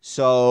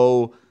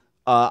 So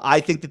I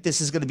think that this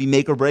is going to be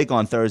make or break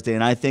on Thursday,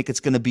 and I think it's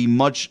going to be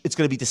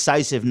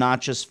decisive,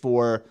 not just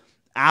for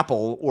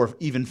Apple or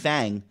even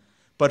FAANG,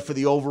 but for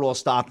the overall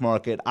stock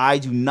market. I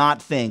do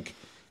not think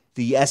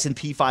the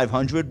S&P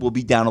 500 will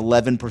be down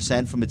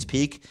 11% from its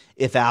peak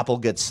if Apple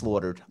gets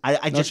slaughtered.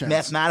 I No just chance.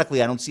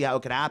 mathematically, I don't see how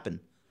it could happen.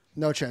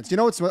 No chance. You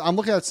know what's? I'm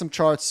looking at some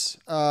charts.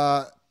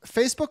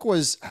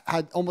 Facebook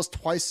had almost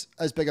twice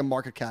as big a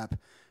market cap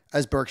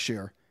as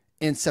Berkshire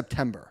in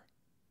September.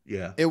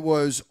 Yeah. It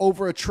was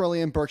over $1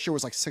 trillion. Berkshire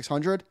was like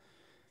 600.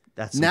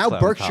 That's Now some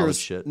Berkshire's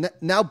shit.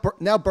 now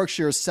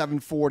Berkshire is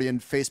 740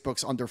 and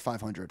Facebook's under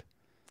 500.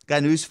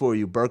 Got news for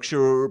you.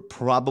 Berkshire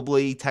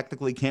probably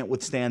technically can't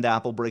withstand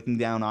Apple breaking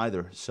down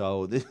either.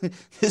 So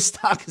this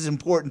stock is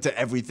important to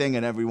everything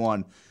and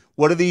everyone.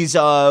 What are these?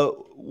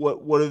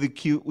 What are the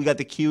Q? We got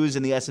the Qs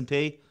and the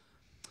S&P.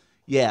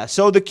 Yeah.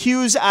 So the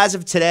Qs as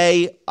of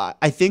today,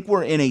 I think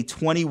we're in a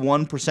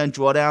 21%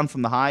 drawdown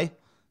from the high.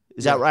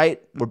 Is that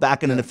right? We're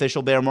back in an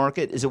official bear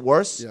market. Is it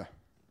worse? Yeah.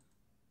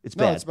 It's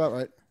No, bad. it's about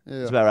right.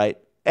 Yeah. It's about right.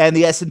 And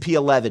the S&P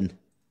 11.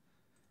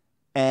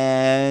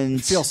 And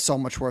It feels so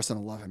much worse than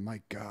 11.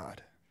 My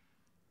God.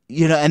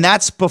 And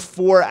that's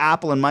before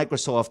Apple and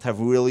Microsoft have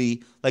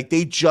really,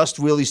 they just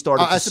really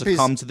started to S&P's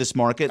succumb to this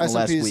market in the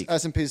last week.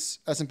 S&P's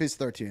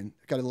 13.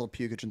 Got a little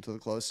pukage into the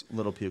close.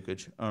 Little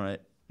pukage. All right.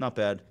 Not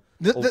bad.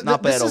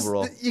 Not bad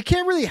overall. You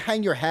can't really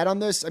hang your hat on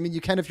this. I mean,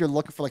 you can if you're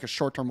looking for like a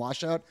short-term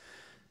washout.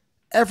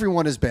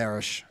 Everyone is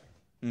bearish.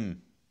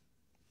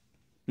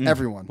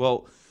 Everyone.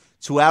 Well,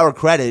 to our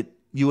credit,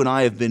 you and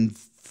I have been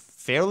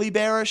fairly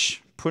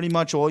bearish pretty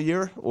much all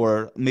year,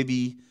 or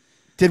maybe.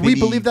 Did we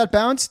believe that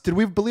bounce? Did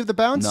we believe the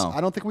bounce? No. I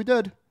don't think we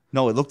did.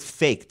 No, it looked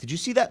fake. Did you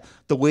see that?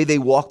 The way they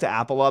walked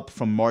Apple up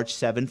from March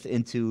 7th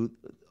into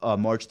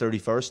March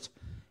 31st?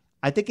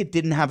 I think it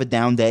didn't have a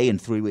down day in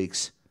 3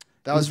 weeks.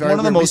 That was very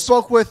weird.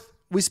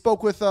 We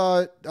spoke with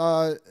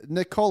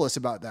Nick Colas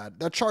about that.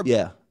 That chart.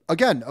 Yeah.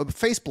 Again, a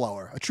face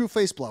blower, a true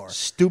face blower.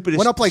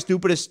 Went up like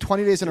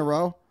 20 days in a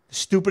row.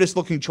 Stupidest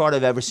looking chart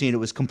I've ever seen. It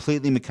was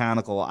completely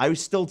mechanical. I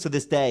still to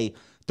this day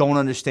don't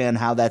understand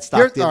how that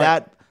stock did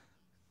that.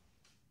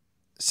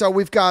 So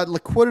we've got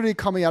liquidity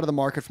coming out of the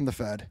market from the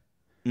Fed.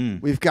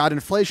 We've got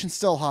inflation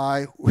still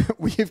high.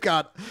 We've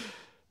got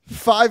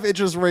 5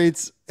 interest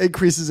rates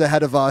increases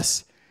ahead of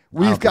us.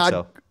 We've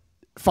got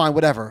fine,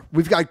 whatever.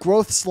 We've got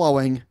growth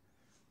slowing,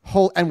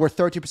 and we're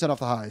 30% off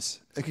the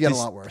highs. It could get a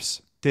lot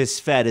worse.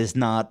 This Fed is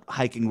not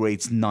hiking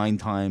rates 9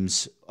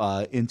 times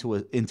into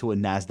a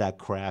NASDAQ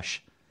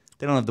crash.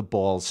 They don't have the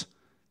balls.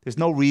 There's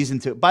no reason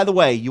to. By the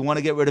way, you want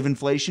to get rid of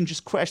inflation?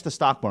 Just crash the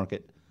stock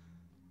market.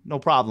 No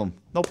problem.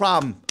 No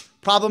problem.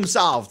 Problem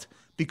solved.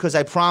 Because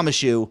I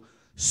promise you,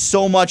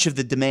 so much of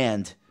the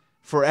demand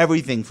for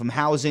everything from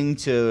housing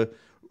to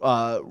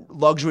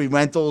luxury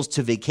rentals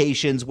to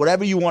vacations,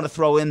 whatever you want to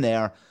throw in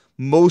there,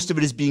 most of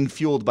it is being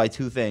fueled by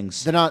 2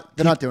 things. They're not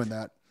doing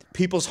that.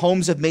 People's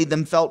homes have made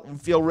them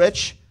feel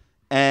rich,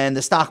 and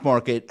the stock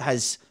market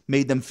has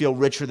made them feel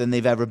richer than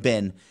they've ever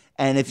been.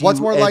 And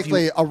what's more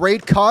likely, a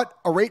rate cut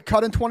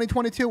in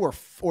 2022,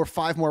 or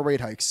 5 more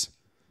rate hikes?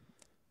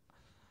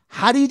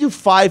 How do you do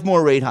 5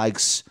 more rate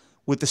hikes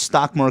with the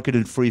stock market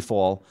in free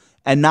fall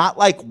and not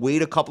like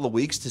wait a couple of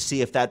weeks to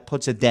see if that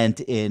puts a dent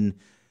in,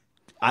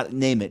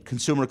 name it,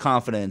 consumer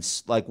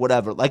confidence, like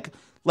whatever.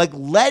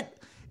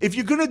 If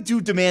you're going to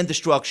do demand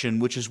destruction,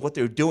 which is what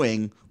they're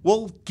doing,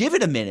 well, give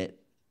it a minute.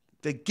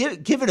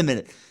 Give it a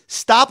minute.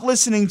 Stop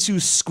listening to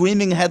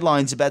screaming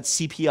headlines about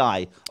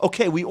CPI.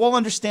 Okay, we all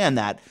understand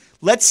that.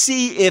 Let's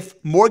see if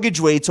mortgage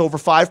rates over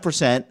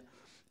 5%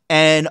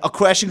 and a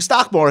crashing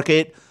stock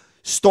market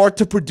start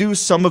to produce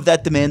some of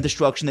that demand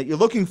destruction that you're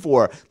looking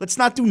for. Let's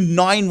not do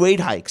 9 rate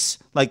hikes.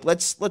 Like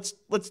let's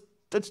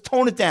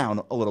tone it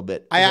down a little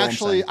bit.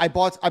 I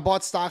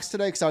bought stocks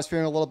today because I was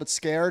feeling a little bit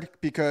scared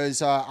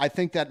because I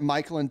think that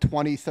Michael in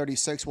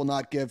 2036 will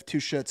not give two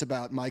shits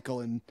about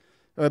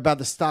about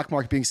the stock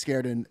market being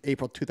scared in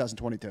April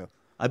 2022.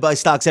 I buy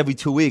stocks every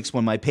 2 weeks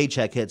when my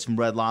paycheck hits from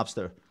Red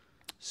Lobster.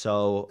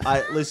 So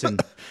listen.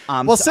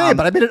 We'll see,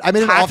 but I made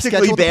an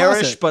tactically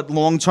bearish, but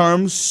long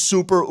term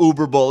super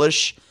uber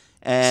bullish.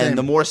 And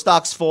the more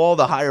stocks fall,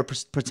 the higher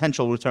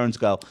potential returns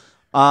go.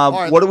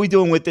 Right. What are we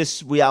doing with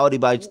this Reality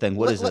Bites thing?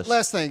 What is this?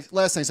 Last thing.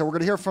 So we're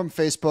going to hear from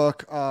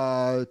Facebook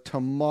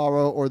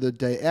tomorrow or the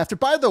day after.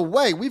 By the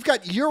way, we've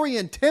got Yuri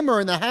and Timmer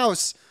in the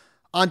house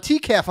on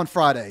TCAF on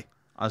Friday.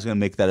 I was going to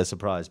make that a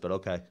surprise, but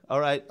okay.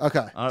 All right.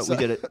 Okay. All right, we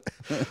did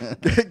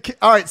it.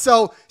 All right,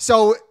 so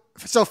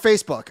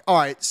Facebook. All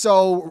right,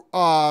 so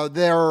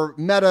their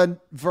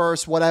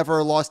metaverse,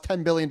 whatever, lost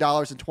 $10 billion in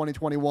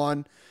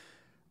 2021.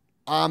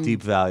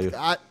 Deep value.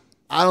 I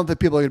don't think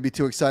people are going to be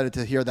too excited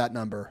to hear that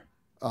number.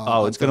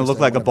 It's going to look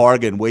like a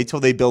bargain. Wait till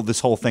they build this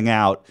whole thing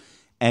out,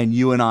 and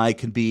you and I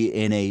can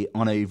be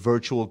on a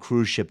virtual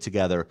cruise ship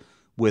together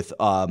with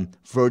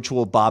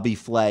virtual Bobby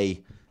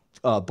Flay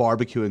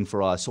barbecuing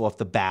for us off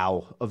the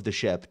bow of the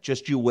ship.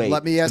 Just you wait.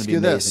 Let me ask you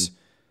this: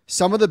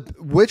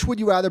 which would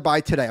you rather buy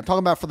today? I'm talking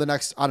about for the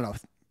next, I don't know,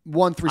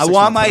 1, 3, 6 I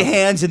want my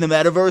hands in the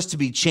metaverse to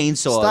be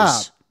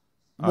chainsaws.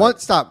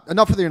 Stop.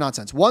 Enough with your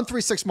nonsense. 1,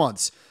 3, 6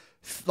 months.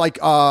 Like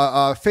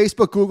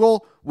Facebook,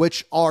 Google,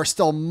 which are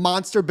still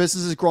monster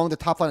businesses growing the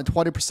top line at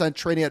 20%,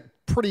 trading at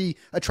pretty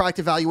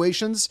attractive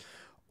valuations,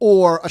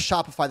 or a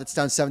Shopify that's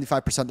down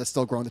 75% that's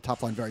still growing the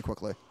top line very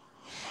quickly.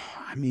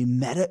 I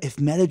mean, if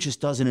Meta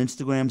just does an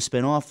Instagram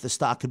spinoff, the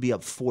stock could be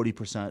up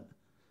 40%.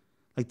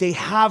 Like, they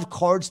have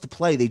cards to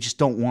play, they just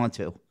don't want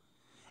to.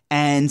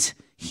 And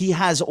he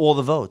has all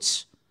the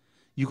votes.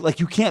 You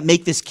can't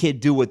make this kid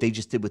do what they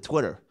just did with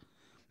Twitter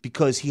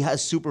because he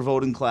has super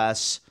voting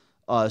class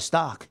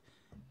stock.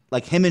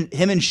 Like him and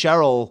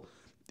Cheryl,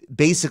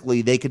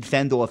 basically they could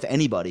fend off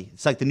anybody.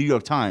 It's like the New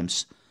York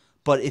Times.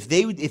 But if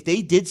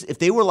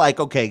they were like,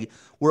 okay,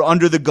 we're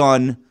under the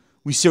gun,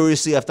 we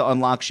seriously have to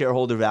unlock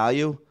shareholder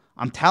value.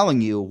 I'm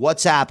telling you,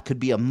 WhatsApp could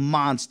be a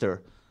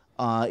monster.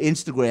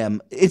 Instagram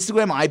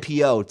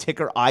IPO,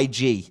 ticker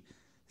IG.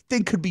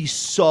 Thing could be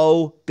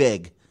so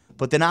big,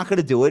 but they're not going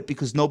to do it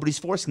because nobody's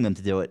forcing them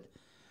to do it.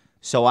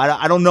 So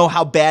I don't know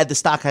how bad the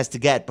stock has to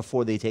get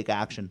before they take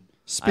action.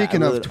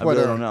 Speaking of Twitter, I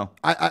really don't know.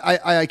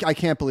 I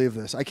can't believe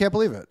this. I can't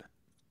believe it.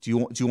 Do you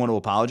want to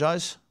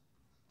apologize?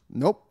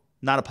 Nope.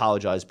 Not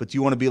apologize, but do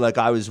you want to be like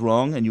I was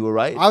wrong and you were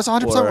right? I was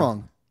 100%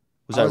 wrong.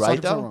 Was I right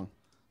though? Wrong.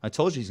 I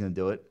told you he's going to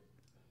do it.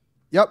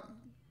 Yep.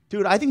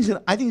 Dude, I think he's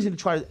going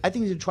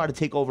to try to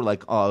take over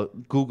like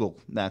Google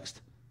next.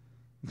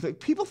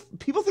 Like, people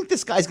think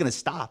this guy's going to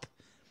stop.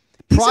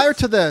 Prior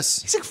to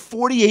this, he's like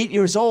 48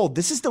 years old.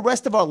 This is the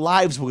rest of our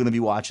lives we're going to be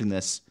watching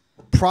this.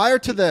 Prior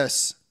to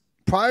this,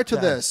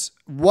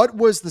 what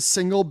was the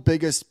single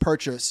biggest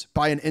purchase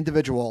by an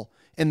individual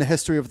in the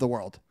history of the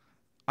world?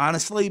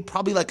 Honestly,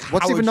 probably like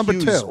what's Howard even number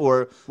Hughes 2?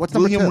 Or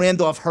William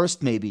Randolph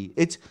Hearst maybe.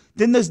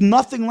 Then there's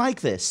nothing like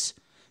this.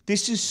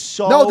 This is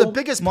the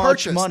biggest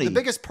purchase. Money. The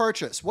biggest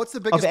purchase. What's the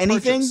biggest of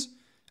anything? Purchase?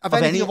 Of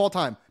anything of all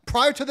time.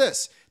 Prior to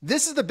this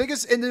is the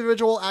biggest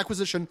individual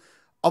acquisition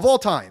of all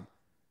time.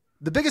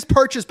 The biggest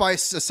purchase by a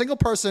single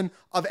person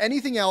of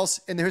anything else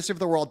in the history of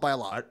the world by a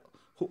lot.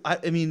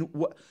 I mean,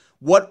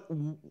 what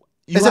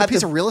is it a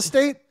piece of real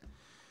estate?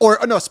 Or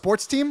no,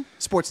 sports team?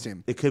 Sports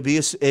team. It could be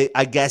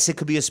I guess it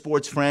could be a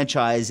sports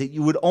franchise.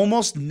 You would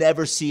almost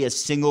never see a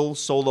single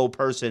solo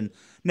person.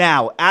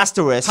 Now,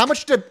 asterisk. How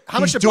much did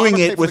doing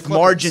Bomber it with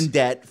margin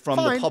debt from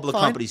the public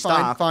company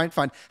stock? Fine.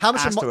 How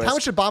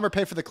much did Bomber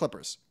pay for the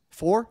Clippers?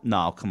 4?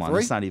 No, come on. 3?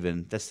 It's not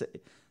even. It's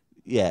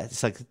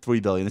like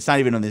 $3 billion. It's not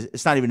even on this.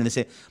 It's not even in the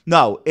same.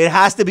 No, it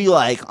has to be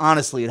like,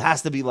 honestly, it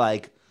has to be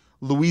like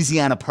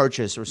Louisiana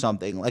Purchase or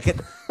something. Like it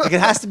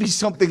has to be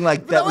something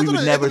like that. We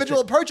would never.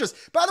 Individual purchase.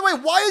 By the way,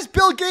 why is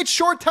Bill Gates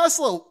short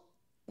Tesla?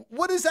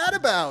 What is that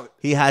about?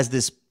 He has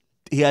this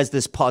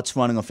putz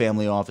running a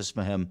family office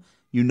for him.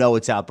 You know,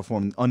 it's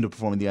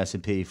underperforming the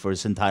S&P for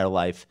his entire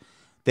life.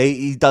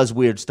 He does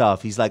weird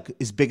stuff. He's like,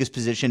 his biggest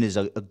position is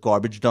a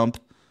garbage dump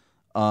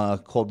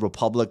called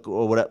Republic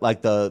or whatever,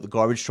 like the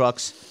garbage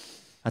trucks.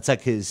 That's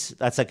like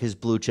his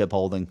blue chip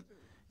holding.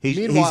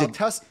 Meanwhile,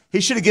 he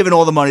should have given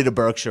all the money to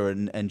Berkshire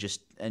and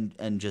just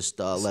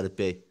let it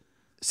be.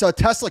 So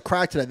Tesla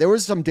cracked today. There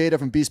was some data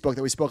from Bespoke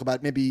that we spoke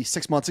about maybe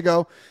 6 months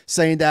ago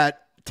saying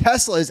that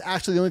Tesla is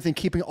actually the only thing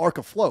keeping ARK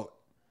afloat.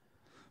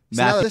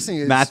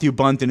 Matthew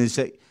Bunton is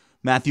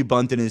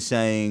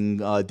saying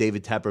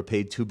David Tepper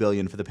paid $2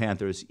 billion for the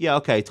Panthers. Yeah,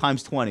 okay,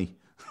 times 20.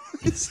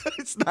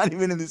 It's not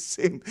even in the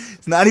same.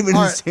 It's not even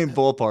in the same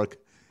ballpark.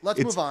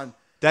 Let's move on.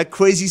 That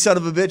crazy son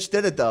of a bitch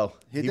did it though.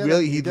 He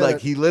literally did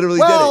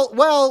it.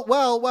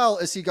 Well.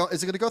 Is it going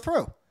to go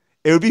through?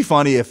 It would be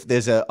funny if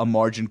there's a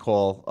margin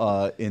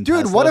call in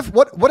Dude, Tesla.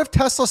 what if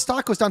Tesla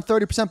stock goes down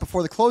 30%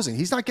 before the closing?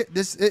 He's not getting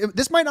this.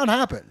 This might not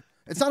happen.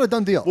 It's not a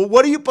done deal.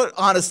 Well, but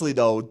honestly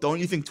though, don't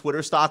you think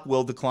Twitter stock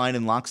will decline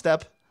in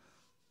lockstep?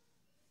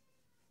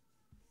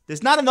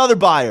 There's not another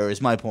buyer,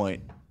 is my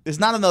point. There's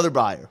not another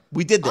buyer.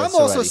 We did this. I'm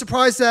also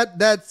surprised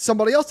that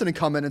somebody else didn't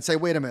come in and say,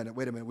 wait a minute,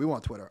 we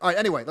want Twitter. All right,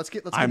 anyway, let's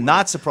I'm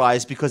not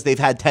surprised because they've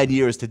had 10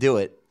 years to do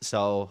it.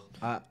 So,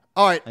 all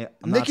right,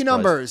 Nicky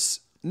Numbers.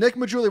 Nick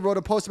Majuli wrote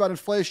a post about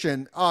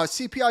inflation.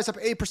 CPI is up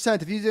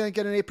 8%. If you didn't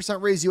get an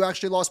 8% raise, you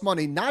actually lost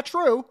money. Not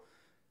true.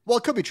 Well,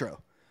 it could be true.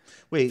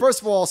 Wait,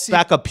 first of all,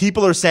 back up.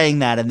 People are saying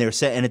that, and they're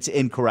saying it's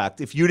incorrect.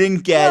 If you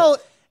didn't get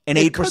an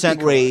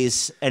 8%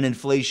 raise and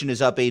inflation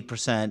is up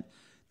 8%,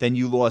 then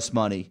you lost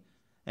money.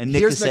 And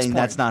Nick is saying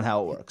that's not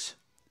how it works.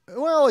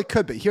 Well, it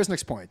could be. Here's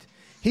Nick's point.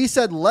 He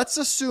said, let's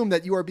assume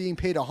that you are being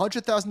paid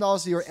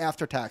 $100,000 a year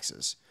after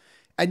taxes,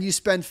 and you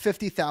spend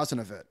 $50,000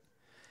 of it.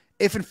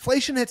 If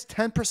inflation hits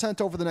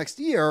 10% over the next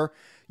year,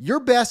 your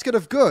basket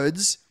of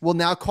goods will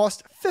now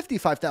cost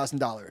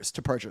 $55,000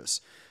 to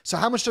purchase. So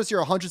how much does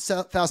your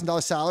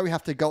 $100,000 salary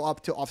have to go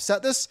up to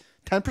offset this?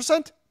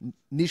 10%?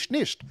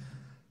 Nicht.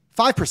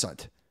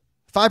 5%.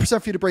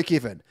 5% for you to break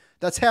even.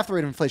 That's half the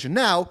rate of inflation.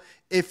 Now,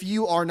 if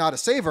you are not a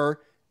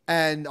saver,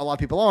 and a lot of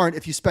people aren't,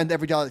 if you spend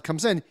every dollar that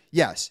comes in,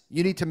 yes,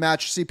 you need to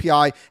match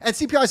CPI. And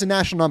CPI is a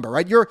national number,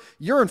 right? Your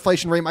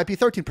inflation rate might be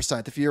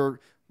 13%. If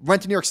your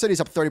rent in New York City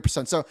is up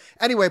 30%. So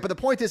anyway, but the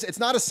point is, it's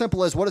not as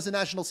simple as what is the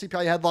national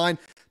CPI headline?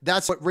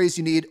 That's what raise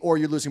you need, or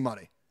you're losing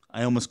money.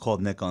 I almost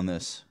called Nick on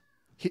this.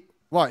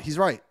 What? He's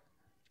right.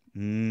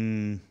 What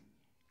do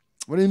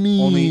you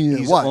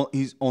mean?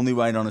 He's only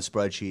right on a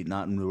spreadsheet,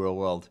 not in the real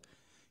world.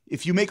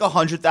 If you make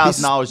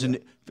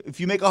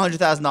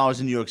 $100,000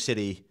 in New York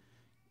City,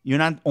 you're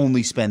not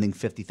only spending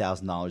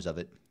 $50,000 of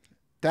it.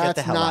 Get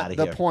the hell out of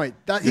here. Point.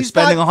 You're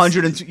spending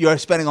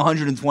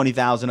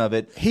 $120,000 of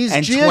it. He's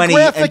and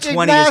geographic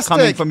 20 is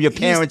coming from your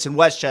parents in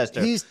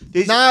Westchester.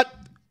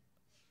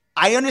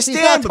 I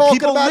understand, but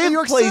people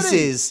live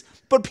places.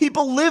 But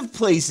people live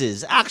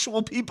places.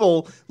 Actual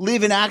people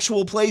live in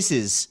actual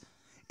places.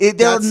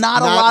 There are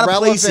not a lot of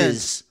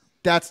places.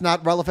 That's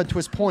not relevant to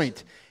his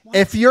point. What?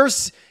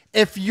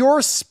 If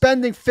you're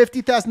spending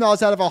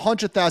 $50,000 out of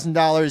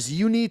 $100,000,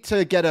 you need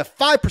to get a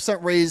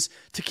 5% raise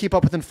to keep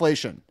up with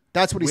inflation.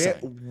 That's what he's saying.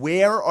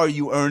 Where are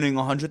you earning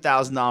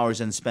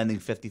 $100,000 and spending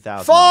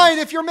 $50,000? Fine,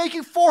 if you're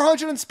making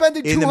 $400 and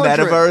spending $200. In the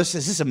metaverse?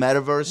 Is this a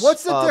metaverse?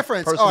 What's the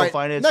difference? Personal all right,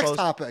 finance next post?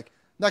 topic.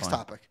 Next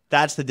topic.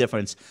 That's the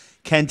difference.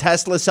 Can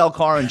Tesla sell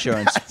car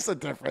insurance? That's the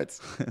difference.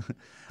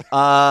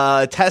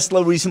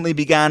 Tesla recently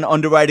began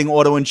underwriting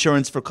auto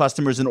insurance for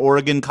customers in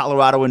Oregon,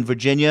 Colorado, and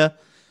Virginia.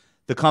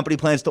 The company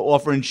plans to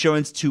offer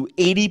insurance to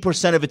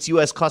 80% of its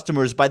U.S.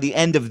 customers by the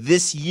end of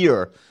this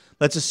year.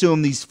 Let's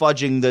assume he's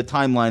fudging the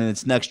timeline and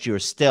it's next year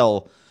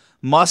still.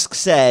 Musk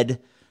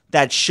said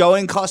that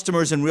showing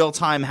customers in real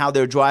time how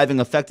their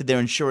driving affected their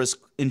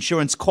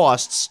insurance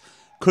costs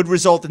could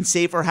result in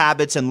safer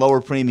habits and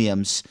lower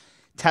premiums.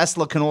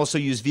 Tesla can also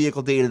use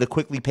vehicle data to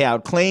quickly pay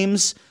out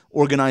claims,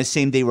 organize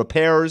same-day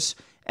repairs,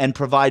 and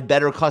provide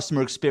better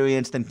customer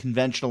experience than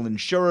conventional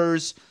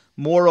insurers.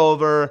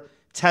 Moreover,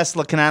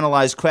 Tesla can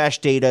analyze crash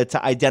data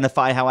to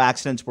identify how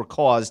accidents were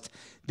caused,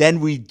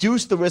 then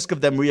reduce the risk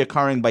of them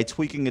reoccurring by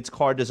tweaking its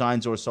car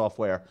designs or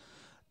software.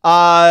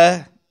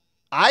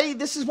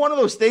 This is one of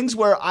those things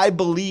where I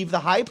believe the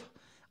hype.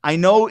 I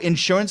know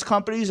insurance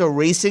companies are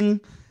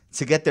racing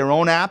to get their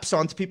own apps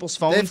onto people's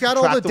phones. They've got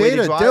all the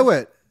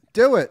data.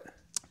 Do it.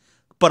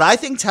 But I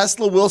think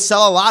Tesla will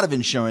sell a lot of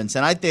insurance,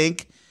 and I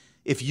think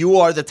if you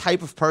are the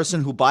type of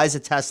person who buys a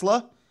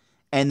Tesla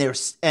and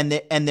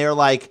they're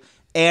like,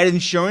 add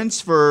insurance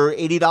for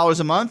 $80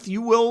 a month,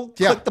 you will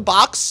click the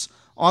box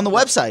on the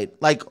website.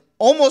 Like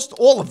almost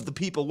all of the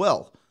people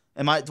will.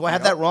 Do I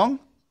have that wrong?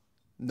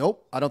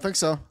 Nope, I don't think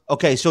so.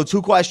 Okay, so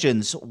 2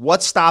 questions.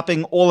 What's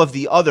stopping all of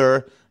the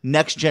other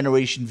next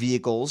generation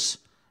vehicles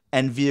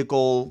and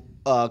vehicle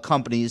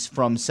companies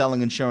from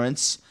selling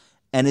insurance?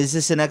 And is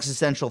this an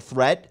existential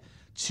threat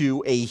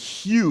to a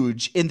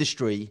huge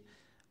industry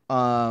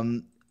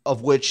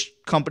of which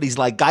companies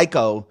like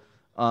Geico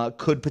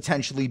could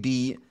potentially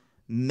be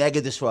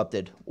mega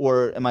disrupted?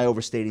 Or am I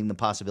overstating the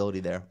possibility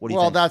there? What do you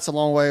think? Well, that's a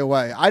long way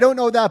away. I don't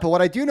know that, but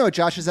what I do know,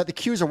 Josh, is that the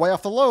Qs are way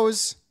off the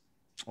lows.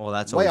 Well,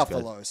 that's way always off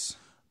good. The lows.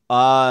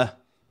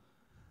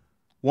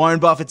 Warren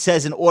Buffett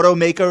says an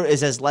automaker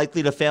is as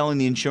likely to fail in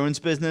the insurance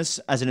business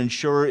as an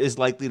insurer is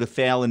likely to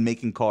fail in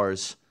making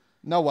cars.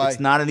 No way. It's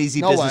not an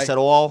easy business at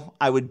all.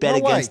 I would bet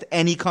against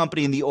any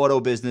company in the auto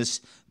business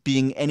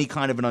being any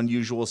kind of an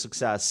unusual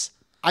success.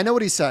 I know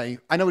what he's saying.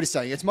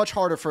 It's much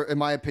harder in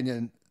my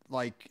opinion,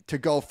 like to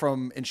go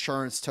from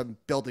insurance to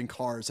building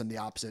cars and the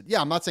opposite.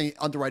 Yeah, I'm not saying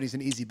underwriting is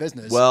an easy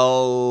business.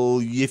 Well,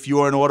 if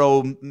you're an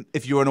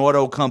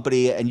auto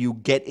company and you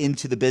get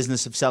into the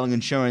business of selling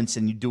insurance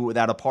and you do it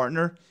without a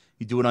partner,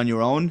 you do it on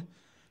your own,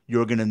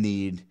 you're going to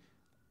need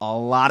a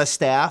lot of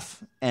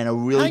staff and a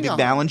really big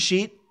balance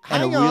sheet.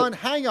 Hang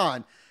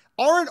on.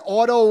 Aren't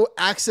auto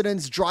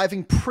accidents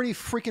driving pretty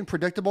freaking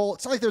predictable?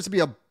 It's not like there's to be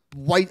a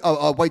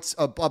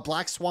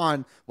black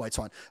swan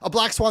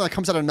that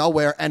comes out of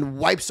nowhere and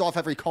wipes off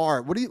every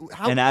car.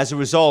 And as a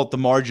result, the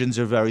margins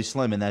are very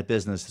slim in that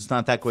business. It's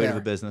not that great of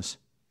a business.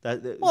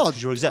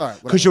 Because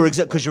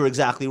you're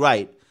exactly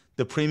right.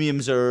 The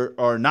premiums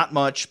are not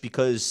much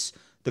because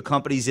the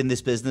companies in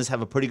this business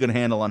have a pretty good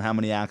handle on how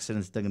many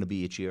accidents they're going to be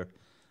each year,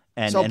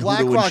 and who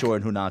to insure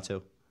and who not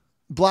to.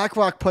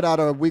 BlackRock put out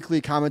a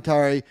weekly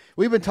commentary.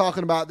 We've been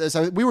talking about this.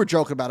 We were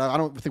joking about it. I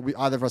don't think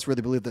either of us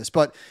really believe this,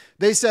 but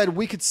they said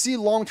we could see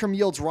long-term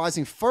yields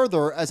rising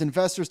further as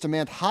investors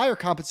demand higher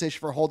compensation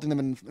for holding them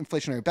in an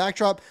inflationary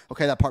backdrop.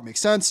 Okay, that part makes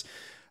sense.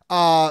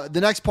 The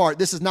next part,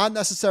 this is not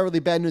necessarily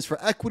bad news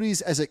for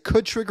equities as it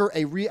could trigger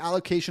a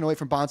reallocation away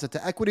from bonds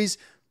into equities.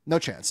 No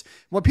chance.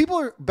 Ben and I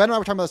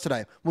were talking about this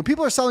today. When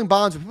people are selling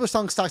bonds, when people are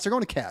selling stocks, they're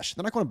going to cash.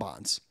 They're not going to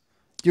bonds.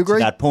 Do you agree?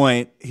 To that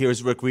point,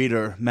 here's Rick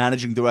Reeder,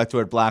 managing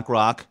director at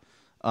BlackRock,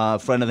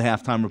 friend of the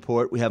Halftime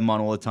Report. We have him on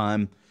all the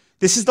time.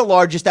 This is the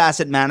largest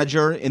asset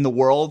manager in the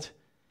world.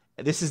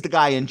 This is the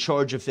guy in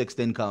charge of fixed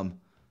income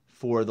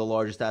for the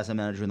largest asset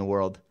manager in the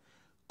world.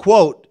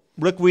 Quote,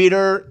 Rick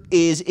Reeder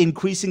is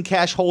increasing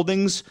cash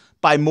holdings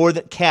by more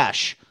than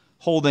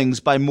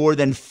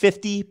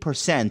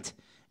 50%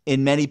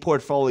 in many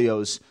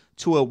portfolios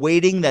to a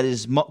weighting that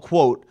is,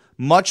 quote,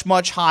 much,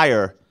 much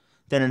higher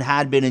than it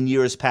had been in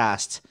years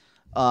past.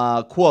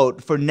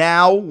 Quote, for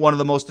now, one of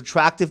the most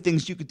attractive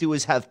things you could do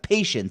is have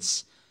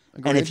patience.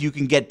 Agreed. And if you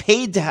can get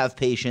paid to have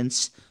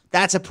patience,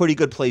 that's a pretty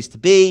good place to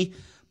be.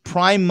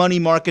 Prime money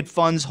market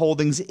funds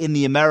holdings in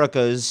the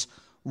Americas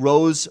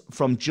rose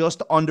from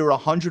just under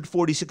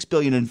 $146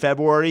 billion in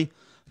February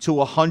to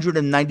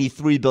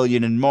 $193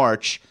 billion in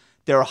March,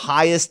 their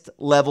highest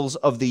levels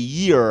of the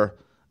year,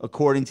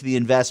 according to the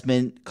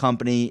Investment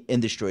Company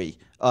Institute.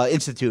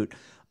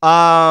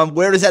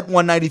 Where does that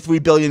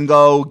 $193 billion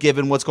go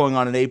given what's going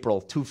on in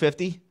April?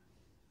 $250?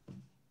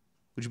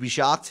 Would you be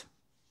shocked?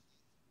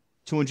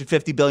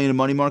 $250 billion in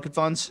money market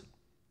funds?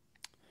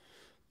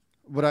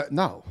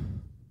 No.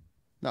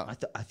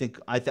 I think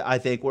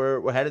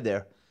we're headed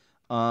there.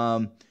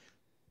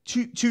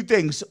 Two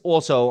things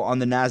also on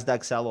the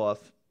NASDAQ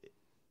sell-off.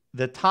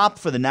 The top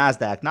for the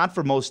NASDAQ, not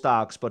for most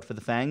stocks, but for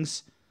the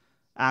FAANGs,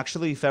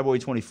 actually February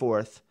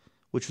 24th,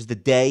 which was the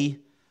day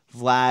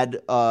Vlad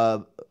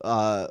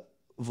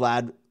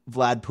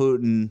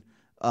Putin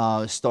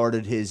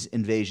started his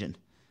invasion.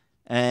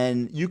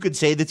 And you could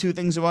say the two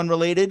things are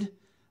unrelated.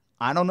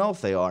 I don't know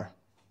if they are.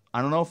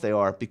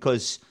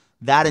 Because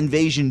that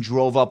invasion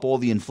drove up all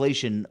the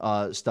inflation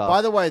stuff.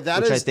 By the way,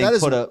 that is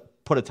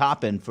put a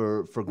top in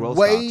for growth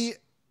way stocks.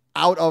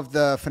 Out of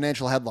the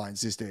financial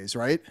headlines these days,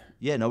 right?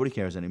 Yeah, nobody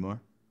cares anymore.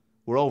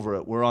 We're over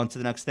it. We're on to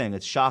the next thing.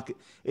 It's shocking,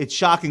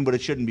 but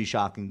it shouldn't be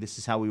shocking. This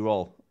is how we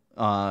roll.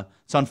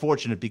 It's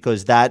unfortunate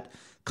because that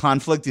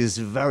conflict is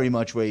very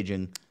much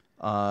raging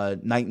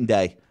night and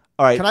day.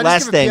 All right,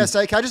 last thing.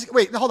 PSA? Can I just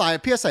wait? Hold on.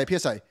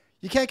 PSA.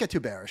 You can't get too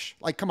bearish.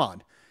 Like, come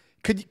on.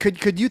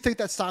 Could you think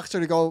that stocks are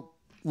to go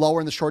lower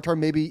in the short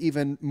term? Maybe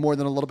even more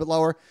than a little bit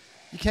lower.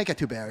 You can't get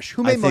too bearish.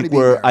 Who made money being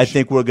bearish? I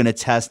think we're going to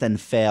test and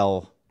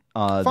fail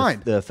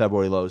the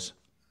February lows.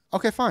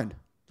 Okay, fine.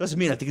 Doesn't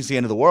mean I think it's the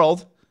end of the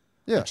world.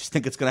 Yeah. I just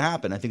think it's going to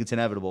happen. I think it's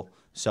inevitable.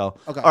 So,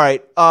 okay. All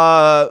right.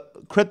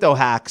 Crypto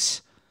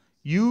hacks.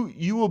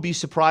 You will be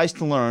surprised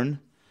to learn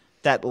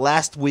that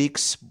last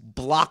week's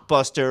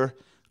blockbuster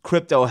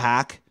crypto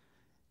hack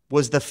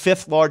was the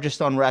 5th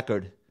largest on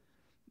record.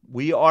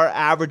 We are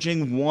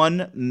averaging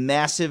one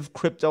massive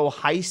crypto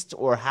heist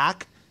or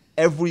hack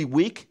every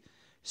week.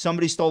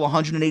 Somebody stole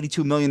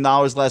 $182 million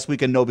last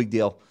week and no big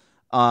deal.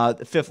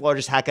 The 5th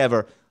largest hack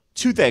ever.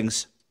 Two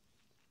things.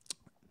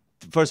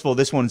 First of all,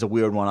 this one is a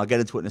weird one. I'll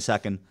get into it in a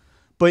second.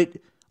 But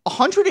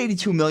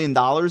 $182 million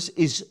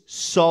is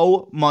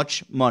so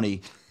much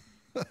money.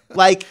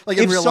 Like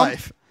in real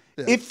life.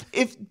 Yeah.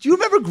 If do you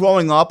remember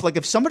growing up, like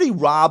if somebody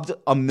robbed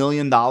 $1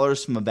 million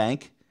from a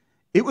bank,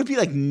 it would be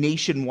like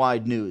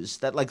nationwide news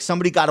that like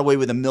somebody got away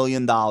with $1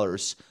 million.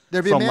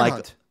 There'd be a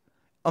manhunt.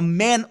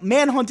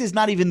 Manhunt is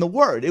not even the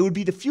word. It would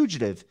be the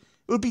fugitive.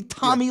 It would be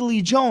Tommy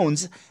Lee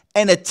Jones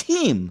and a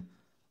team.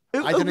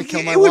 I didn't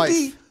kill my wife. It would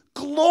be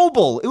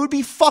global. It would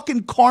be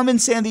fucking Carmen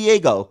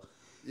Sandiego.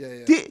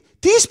 Yeah.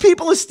 These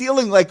people are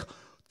stealing like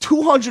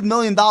 $200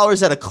 million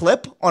at a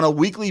clip on a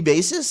weekly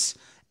basis,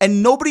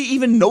 and nobody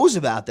even knows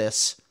about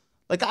this.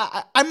 Like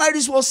I might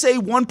as well say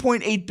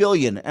 1.8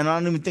 billion, and I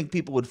don't even think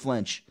people would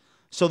flinch.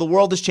 So the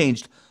world has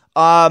changed.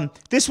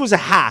 This was a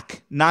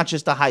hack, not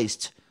just a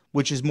heist,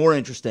 which is more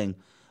interesting.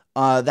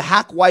 The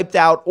hack wiped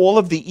out all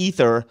of the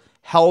ether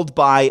held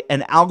by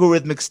an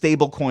algorithmic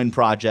stablecoin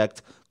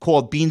project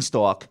called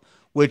Beanstalk,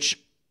 which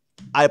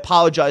I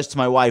apologize to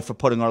my wife for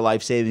putting our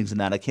life savings in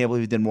that. I can't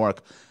believe it didn't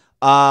work.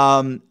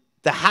 The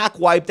hack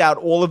wiped out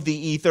all of the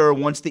Ether.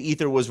 Once the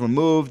Ether was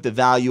removed, the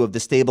value of the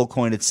stable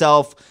coin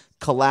itself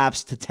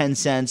collapsed to 10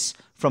 cents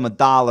from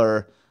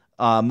 $1,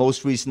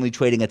 most recently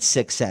trading at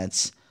 6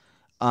 cents.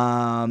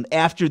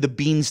 After the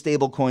Bean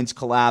stable coins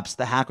collapsed,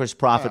 the hackers'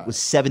 profit was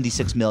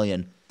 $76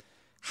 million.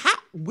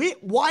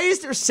 Why is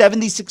there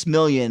 $76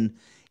 million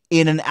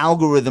in an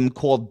algorithm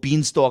called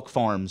Beanstalk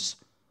Farms?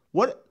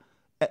 What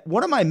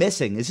am I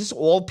missing? Is this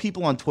all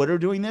people on Twitter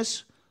doing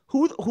this?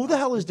 Who the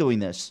hell is doing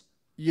this?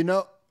 Whose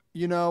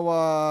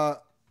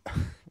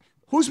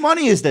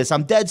money is this?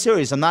 I'm dead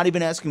serious. I'm not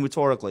even asking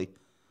rhetorically.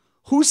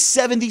 Whose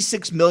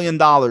 $76 million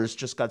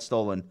just got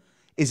stolen?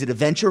 Is it a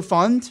venture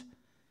fund?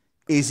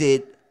 Is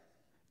it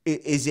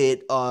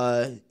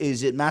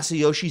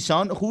Masayoshi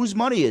Son? Whose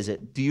money is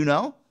it? Do you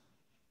know?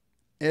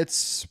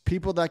 It's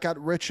people that got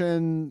rich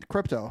in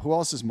crypto. Who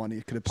else's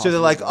money could it possibly So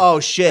they're like, be?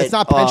 oh shit. It's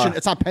not pension.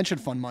 It's not pension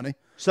fund money.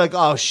 It's like,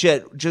 oh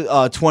shit,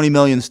 20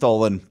 million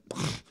stolen.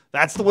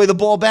 That's the way the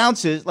ball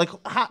bounces. Like,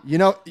 you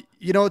know,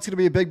 it's going to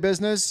be a big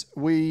business.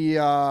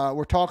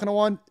 We're talking to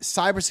one,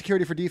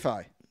 cybersecurity for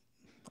DeFi.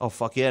 Oh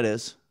fuck yeah, it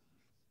is.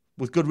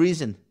 With good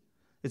reason.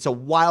 It's a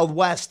wild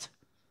west.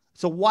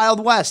 It's a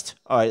wild west.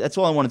 All right, that's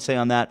all I want to say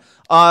on that.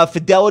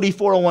 Fidelity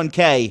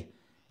 401k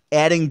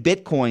adding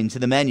Bitcoin to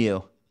the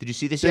menu. Did you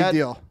see this yet? Big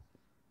deal.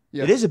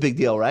 Yeah. It is a big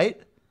deal, right?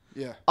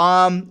 Yeah.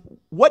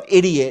 What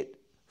idiot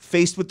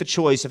faced with the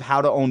choice of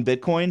how to own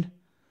Bitcoin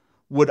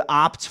would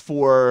opt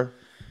for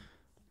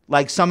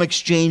like some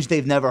exchange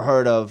they've never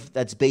heard of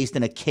that's based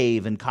in a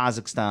cave in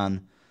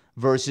Kazakhstan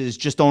versus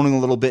just owning a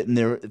little bit in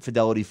their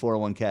Fidelity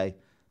 401k?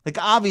 Like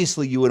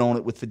obviously you would own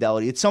it with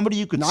Fidelity. It's somebody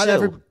you could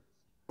sue.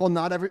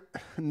 Not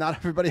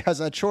everybody has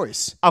that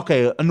choice.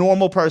 Okay, a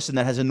normal person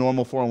that has a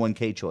normal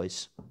 401k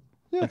choice.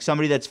 Yeah. Like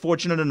somebody that's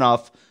fortunate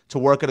enough to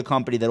work at a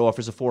company that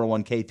offers a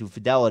 401k through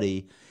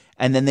Fidelity,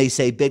 and then they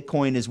say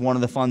Bitcoin is one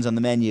of the funds on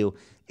the menu.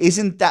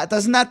 Doesn't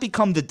that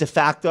become the de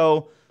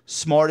facto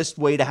smartest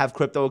way to have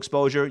crypto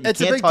exposure?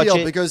 It's a big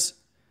deal because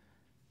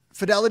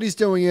Fidelity's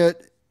doing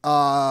it.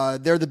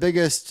 They're the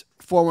biggest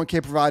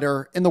 401k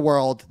provider in the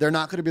world. They're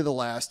not going to be the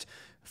last.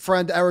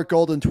 Friend Eric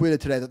Golden tweeted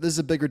today that this is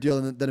a bigger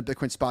deal than a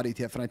Bitcoin spot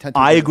ETF, and I tend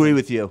to agree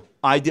with you.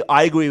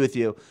 I agree with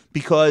you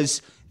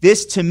because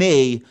this to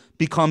me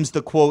becomes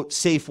the quote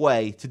safe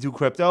way to do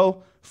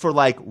crypto for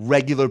like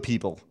regular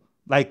people,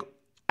 like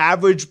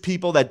average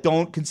people that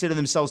don't consider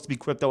themselves to be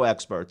crypto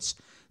experts.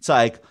 It's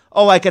like,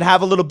 oh, I could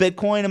have a little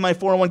Bitcoin in my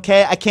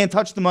 401k. I can't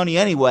touch the money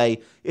anyway.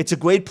 It's a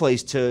great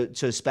place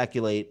to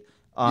speculate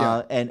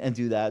and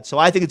do that. So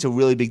I think it's a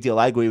really big deal.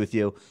 I agree with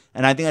you,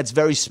 and I think that's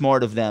very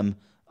smart of them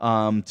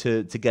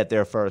to get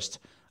there first.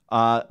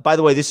 By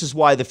the way, this is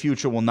why the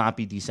future will not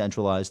be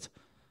decentralized.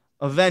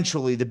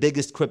 Eventually, the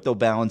biggest crypto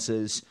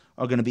balances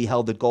are going to be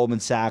held at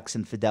Goldman Sachs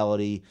and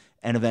Fidelity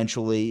and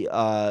eventually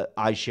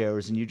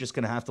iShares, and you're just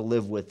going to have to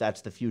live with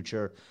that's the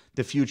future.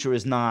 The future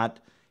is not,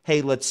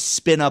 hey, let's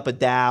spin up a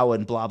DAO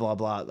and blah, blah,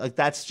 blah. Like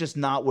that's just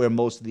not where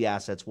most of the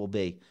assets will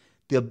be.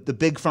 The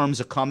big firms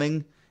are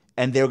coming,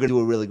 and they're going to do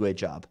a really great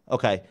job.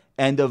 Okay,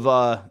 end of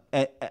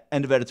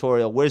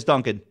editorial. Where's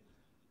Duncan?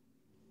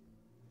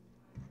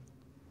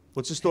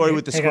 What's the story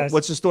with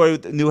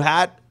the new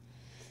hat?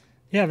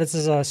 Yeah, this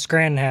is a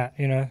Scranton hat.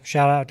 You know,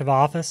 shout out to the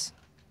office.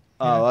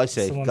 Oh, I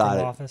see. Got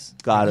it. Office.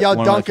 Got it. Yo,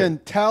 Duncan,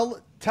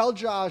 tell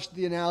Josh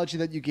the analogy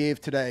that you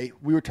gave today.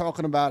 We were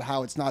talking about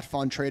how it's not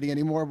fun trading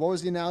anymore. What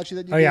was the analogy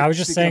that you gave? Yeah, I was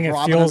just saying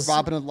Robin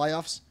and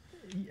layoffs.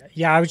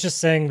 Yeah, I was just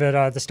saying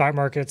that the stock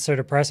market's so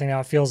depressing now.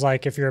 It feels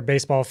like if you're a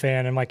baseball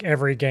fan and like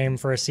every game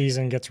for a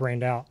season gets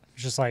rained out.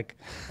 It's just like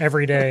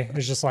every day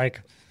it's just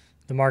like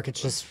the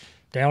market's just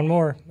down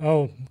more.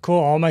 Oh, cool.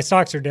 All my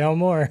stocks are down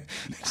more.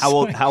 How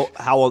old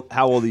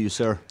are you,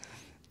 sir?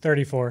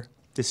 34.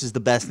 This is the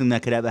best thing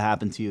that could ever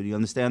happen to you. Do you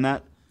understand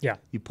that? Yeah.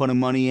 You're putting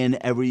money in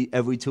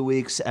every 2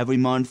 weeks, every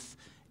month,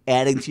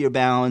 adding to your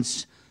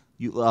balance.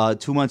 You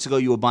 2 months ago,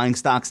 you were buying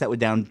stocks that were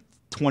down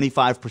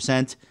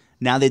 25%.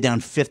 Now they're down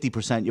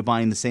 50%. You're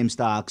buying the same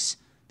stocks.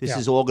 This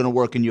is all going to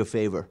work in your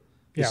favor.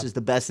 This is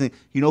the best thing.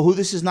 You know who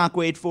this is not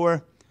great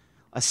for?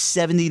 A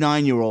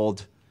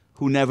 79-year-old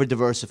who never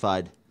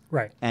diversified.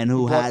 Right. And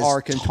who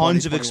has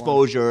tons of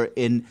exposure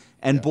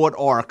bought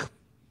ARK.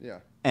 Yeah.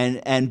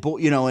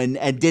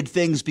 And did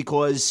things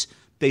because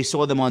they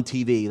saw them on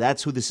TV.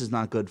 That's who this is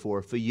not good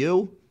for. For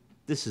you,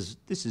 this is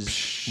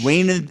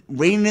rain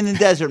in the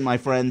desert, my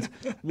friend.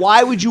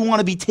 Why would you want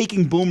to be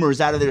taking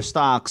boomers out of their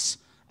stocks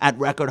at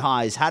record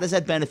highs? How does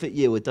that benefit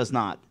you? It does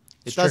not.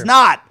 It does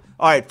not.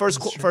 All right,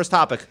 first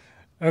topic.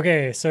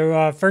 Okay,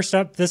 so first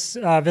up, this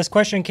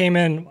question came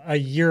in a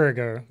year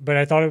ago, but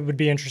I thought it would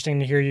be interesting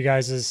to hear you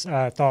guys'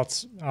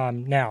 thoughts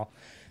now.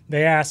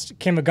 They asked,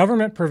 can the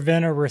government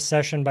prevent a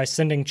recession by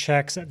sending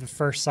checks at the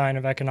first sign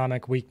of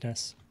economic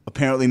weakness?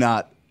 Apparently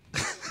not.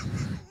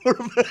 We're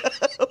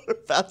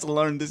about to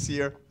learn this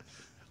year.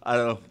 I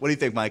don't know. What do you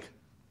think, Mike?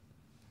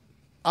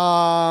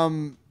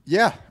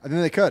 Yeah, I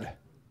think they could.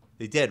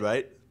 They did,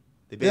 right?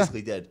 They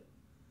basically did.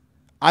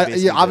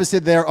 Yeah, obviously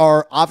there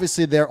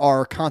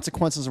are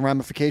consequences and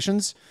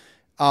ramifications,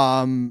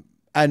 and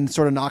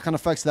sort of knock-on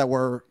effects that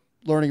we're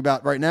learning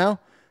about right now.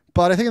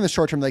 But I think in the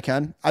short term they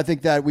can. I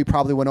think that we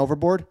probably went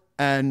overboard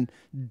and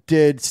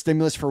did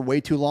stimulus for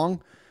way too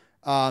long.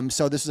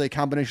 So this is a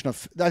combination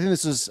of. I think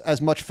this is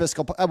as much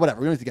fiscal.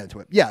 Whatever. We don't need to get into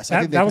it. Yes, I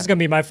think that was going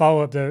to be my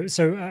follow-up though.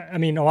 So I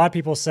mean, a lot of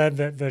people said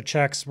that the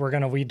checks were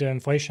going to lead to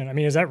inflation. I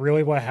mean, is that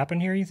really what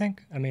happened here? You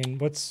think? I mean,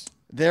 what's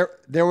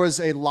There was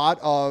a lot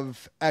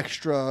of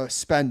extra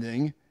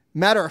spending.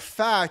 Matter of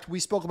fact,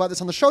 we spoke about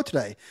this on the show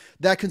today,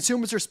 that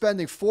consumers are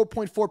spending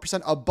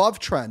 4.4% above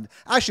trend.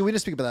 Actually, we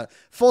didn't speak about that.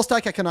 Full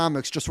Stack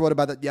Economics just wrote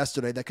about that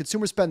yesterday, that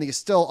consumer spending is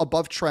still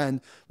above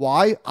trend.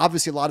 Why?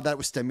 Obviously, a lot of that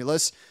was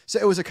stimulus. So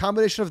it was a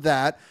combination of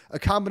that, a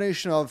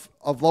combination of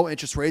low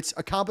interest rates,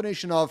 a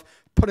combination of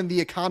putting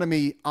the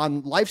economy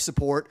on life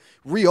support,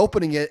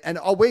 reopening it, and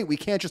oh wait, we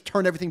can't just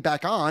turn everything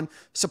back on,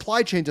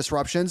 supply chain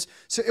disruptions.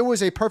 So it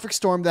was a perfect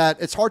storm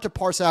that it's hard to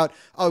parse out,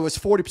 oh, it was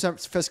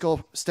 40%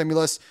 fiscal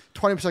stimulus,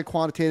 20%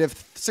 quantitative,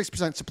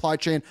 6% supply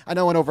chain. I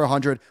know it went over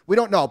 100. We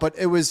don't know, but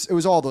it was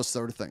all those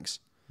sort of things.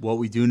 What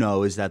we do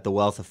know is that the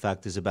wealth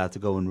effect is about to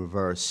go in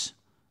reverse.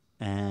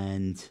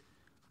 And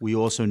we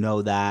also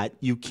know that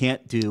you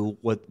can't do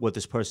what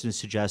this person is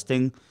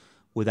suggesting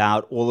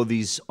without all of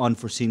these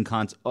unforeseen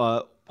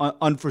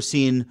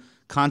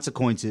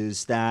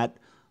consequences that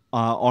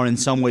are in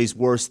some ways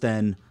worse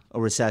than a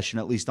recession,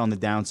 at least on the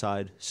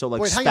downside. So,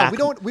 like, wait, hang on. We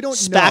don't know.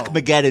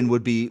 SPAC-mageddon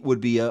would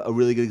be a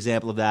really good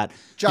example of that.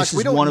 Josh,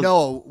 we don't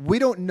know. We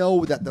don't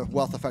know that the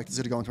wealth effect is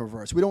going to go into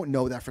reverse. We don't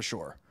know that for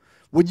sure.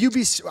 Would you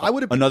be? I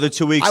would have another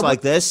 2 weeks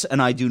like this,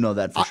 and I do know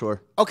that for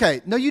sure.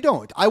 Okay, no, you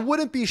don't. I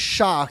wouldn't be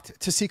shocked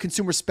to see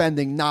consumer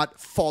spending not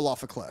fall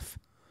off a cliff.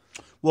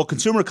 Well,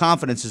 consumer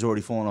confidence has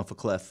already fallen off a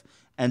cliff.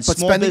 And but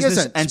small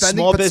business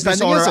small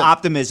business owner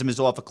optimism is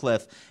off a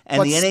cliff.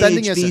 And but the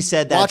NAHB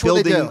said that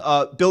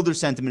builder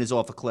sentiment is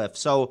off a cliff.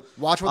 So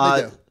watch what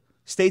they do.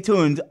 Stay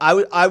tuned.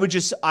 I would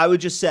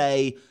just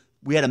say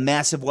we had a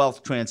massive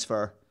wealth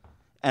transfer,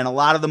 and a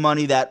lot of the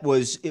money that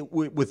was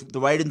with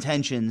the right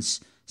intentions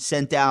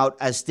sent out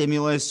as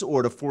stimulus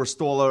or to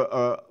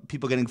forestall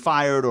people getting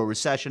fired or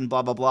recession,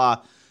 blah blah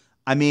blah.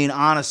 I mean,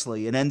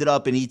 honestly, it ended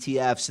up in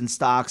ETFs and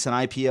stocks and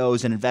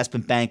IPOs and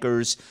investment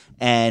bankers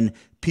and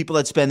people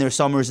that spend their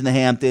summers in the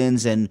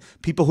Hamptons and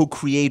people who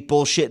create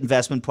bullshit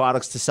investment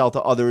products to sell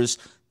to others.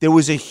 There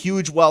was a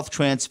huge wealth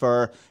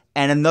transfer,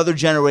 and another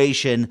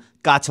generation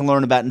got to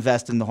learn about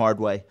investing the hard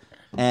way.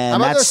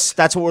 And that's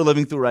what we're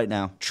living through right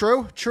now.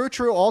 True.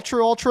 All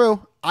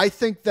true. I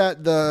think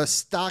that the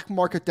stock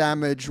market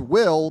damage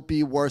will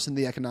be worse than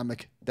the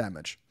economic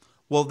damage.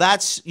 Well,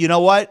 you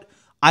know what?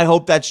 I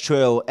hope that's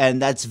true,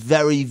 and that's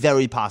very,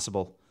 very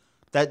possible.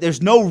 That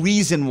there's no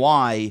reason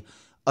why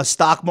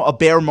a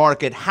bear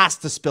market has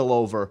to spill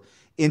over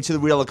into the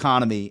real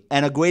economy.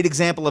 And a great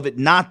example of it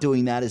not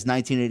doing that is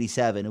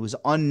 1987. It was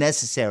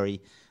unnecessary.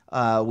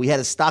 We had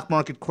a stock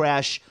market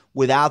crash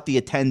without the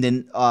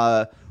attendant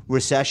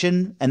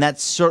recession, and that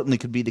certainly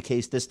could be the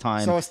case this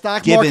time. So a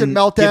stock market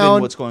meltdown,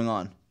 given what's going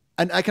on.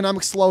 An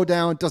economic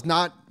slowdown does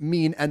not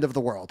mean end of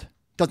the world.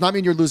 Does not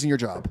mean you're losing your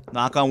job.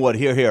 Knock on wood.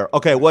 Here.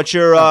 Okay, what's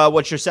your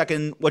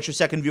second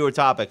viewer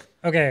topic?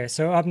 Okay,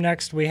 so up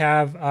next we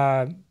have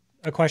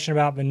a question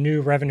about the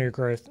new revenue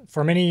growth.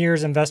 For many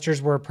years,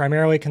 investors were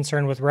primarily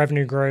concerned with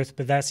revenue growth,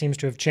 but that seems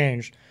to have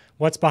changed.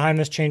 What's behind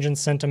this change in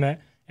sentiment,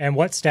 and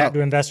what stat do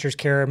investors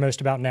care most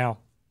about now?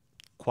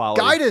 Quality.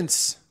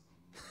 Guidance.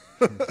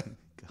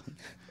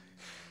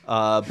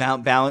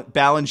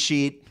 Balance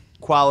sheet.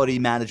 Quality,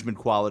 management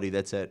quality.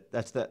 That's it.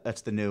 That's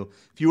the new.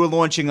 If you were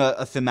launching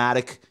a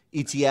thematic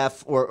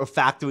ETF or a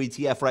factor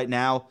ETF right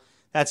now,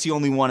 that's the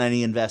only one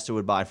any investor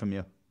would buy from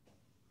you.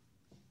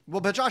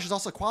 Well, but Josh, is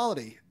also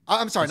quality.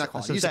 I'm sorry, not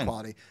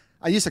quality.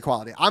 I used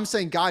quality. I'm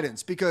saying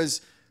guidance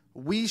because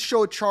we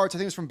showed charts, I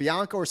think it was from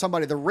Bianco or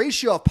somebody, the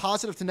ratio of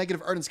positive to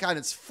negative earnings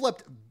guidance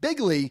flipped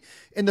bigly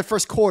in the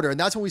first quarter. And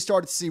that's when we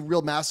started to see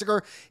real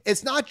massacre.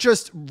 It's not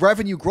just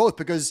revenue growth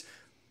because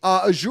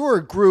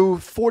Azure grew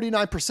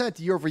 49%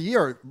 year over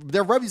year.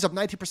 Their revenue's up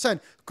 19%.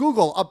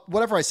 Google up,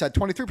 whatever I said,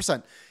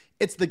 23%.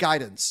 It's the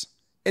guidance.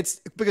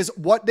 It's because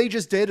what they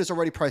just did is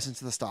already priced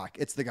into the stock.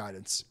 It's the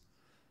guidance.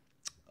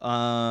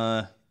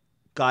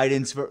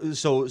 Guidance.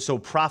 So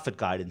profit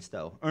guidance,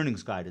 though.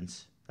 Earnings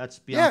guidance. That's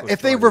Bianco's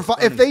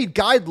if they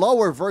guide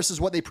lower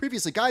versus what they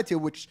previously guided to,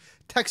 which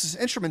Texas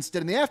Instruments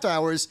did in the after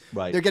hours,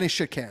 right, they're getting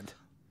shit canned.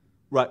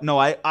 Right. No,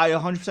 I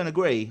 100%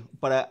 agree.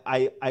 But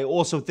I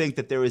also think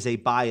that there is a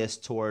bias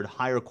toward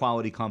higher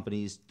quality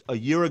companies. A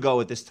year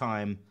ago at this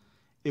time,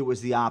 it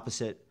was the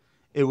opposite.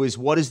 It was,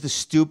 what is the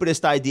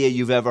stupidest idea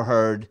you've ever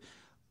heard?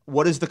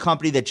 What is the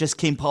company that just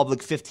came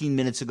public 15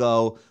 minutes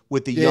ago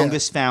with the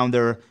youngest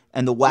founder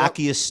and the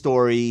wackiest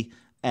story?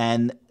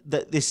 And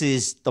this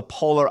is the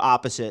polar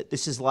opposite.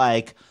 This is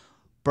like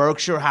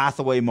Berkshire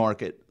Hathaway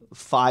market,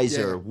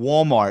 Pfizer,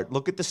 Walmart.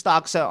 Look at the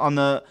stocks on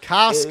the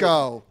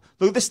Costco.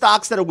 Look at the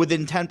stocks that are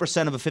within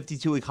 10% of a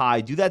 52-week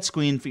high. Do that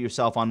screen for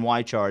yourself on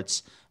Y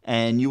charts,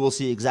 and you will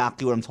see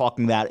exactly what I'm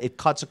talking about. It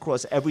cuts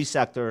across every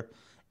sector,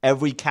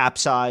 every cap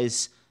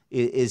size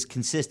is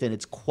consistent.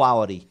 It's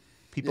quality.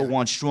 People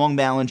want strong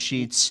balance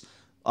sheets,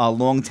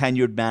 long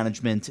tenured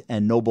management,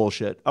 and no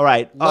bullshit. All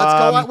right. Let's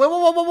go out.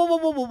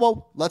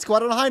 Whoa. Let's go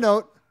out on a high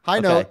note.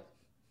 Note.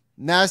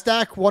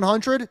 NASDAQ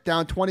 100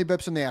 down 20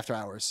 bips in the after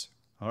hours.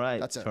 All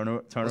right. That's it.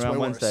 Turn That's around way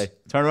Wednesday. worse.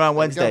 Turn around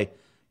Wednesday.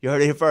 You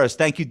heard it here first.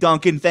 Thank you,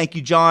 Duncan. Thank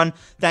you, John.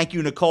 Thank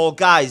you, Nicole.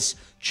 Guys,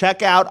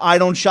 check out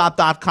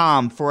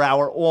idon'tshop.com for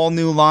our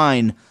all-new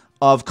line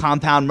of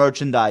compound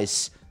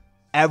merchandise.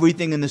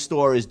 Everything in the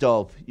store is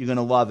dope. You're going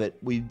to love it.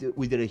 We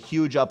did a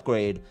huge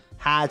upgrade.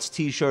 Hats,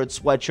 T-shirts,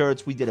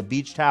 sweatshirts. We did a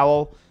beach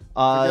towel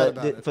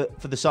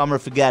for the summer.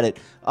 Forget it.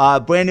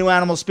 Brand new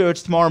Animal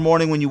Spirits tomorrow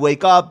morning when you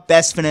wake up.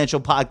 Best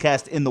financial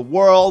podcast in the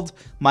world.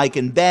 Mike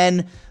and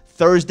Ben.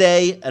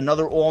 Thursday,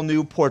 another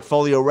all-new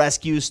Portfolio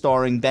Rescue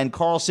starring Ben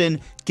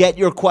Carlson. Get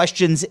your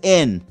questions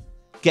in.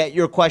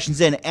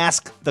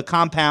 Ask the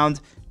Compound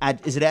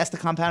at, is it Ask the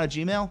Compound at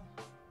Gmail?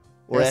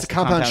 Or Ask the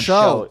Compound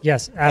Show.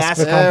 Yes, Ask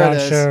the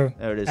Compound Show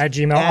at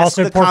Gmail. Ask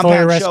also, the Portfolio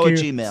Compound Rescue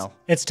Show at Gmail.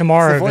 It's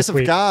tomorrow. It's the voice this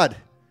week. of God.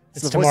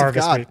 It's tomorrow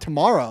this week.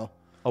 Tomorrow.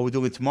 Oh, we're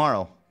doing it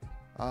tomorrow.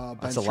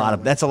 That's a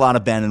lot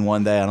of Ben in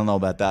one day. I don't know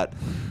about that.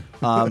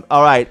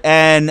 All right,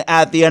 and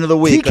at the end of the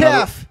week,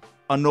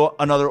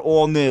 another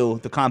all new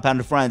The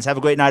Compound of Friends. Have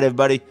a great night,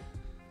 everybody.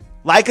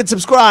 Like and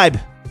subscribe.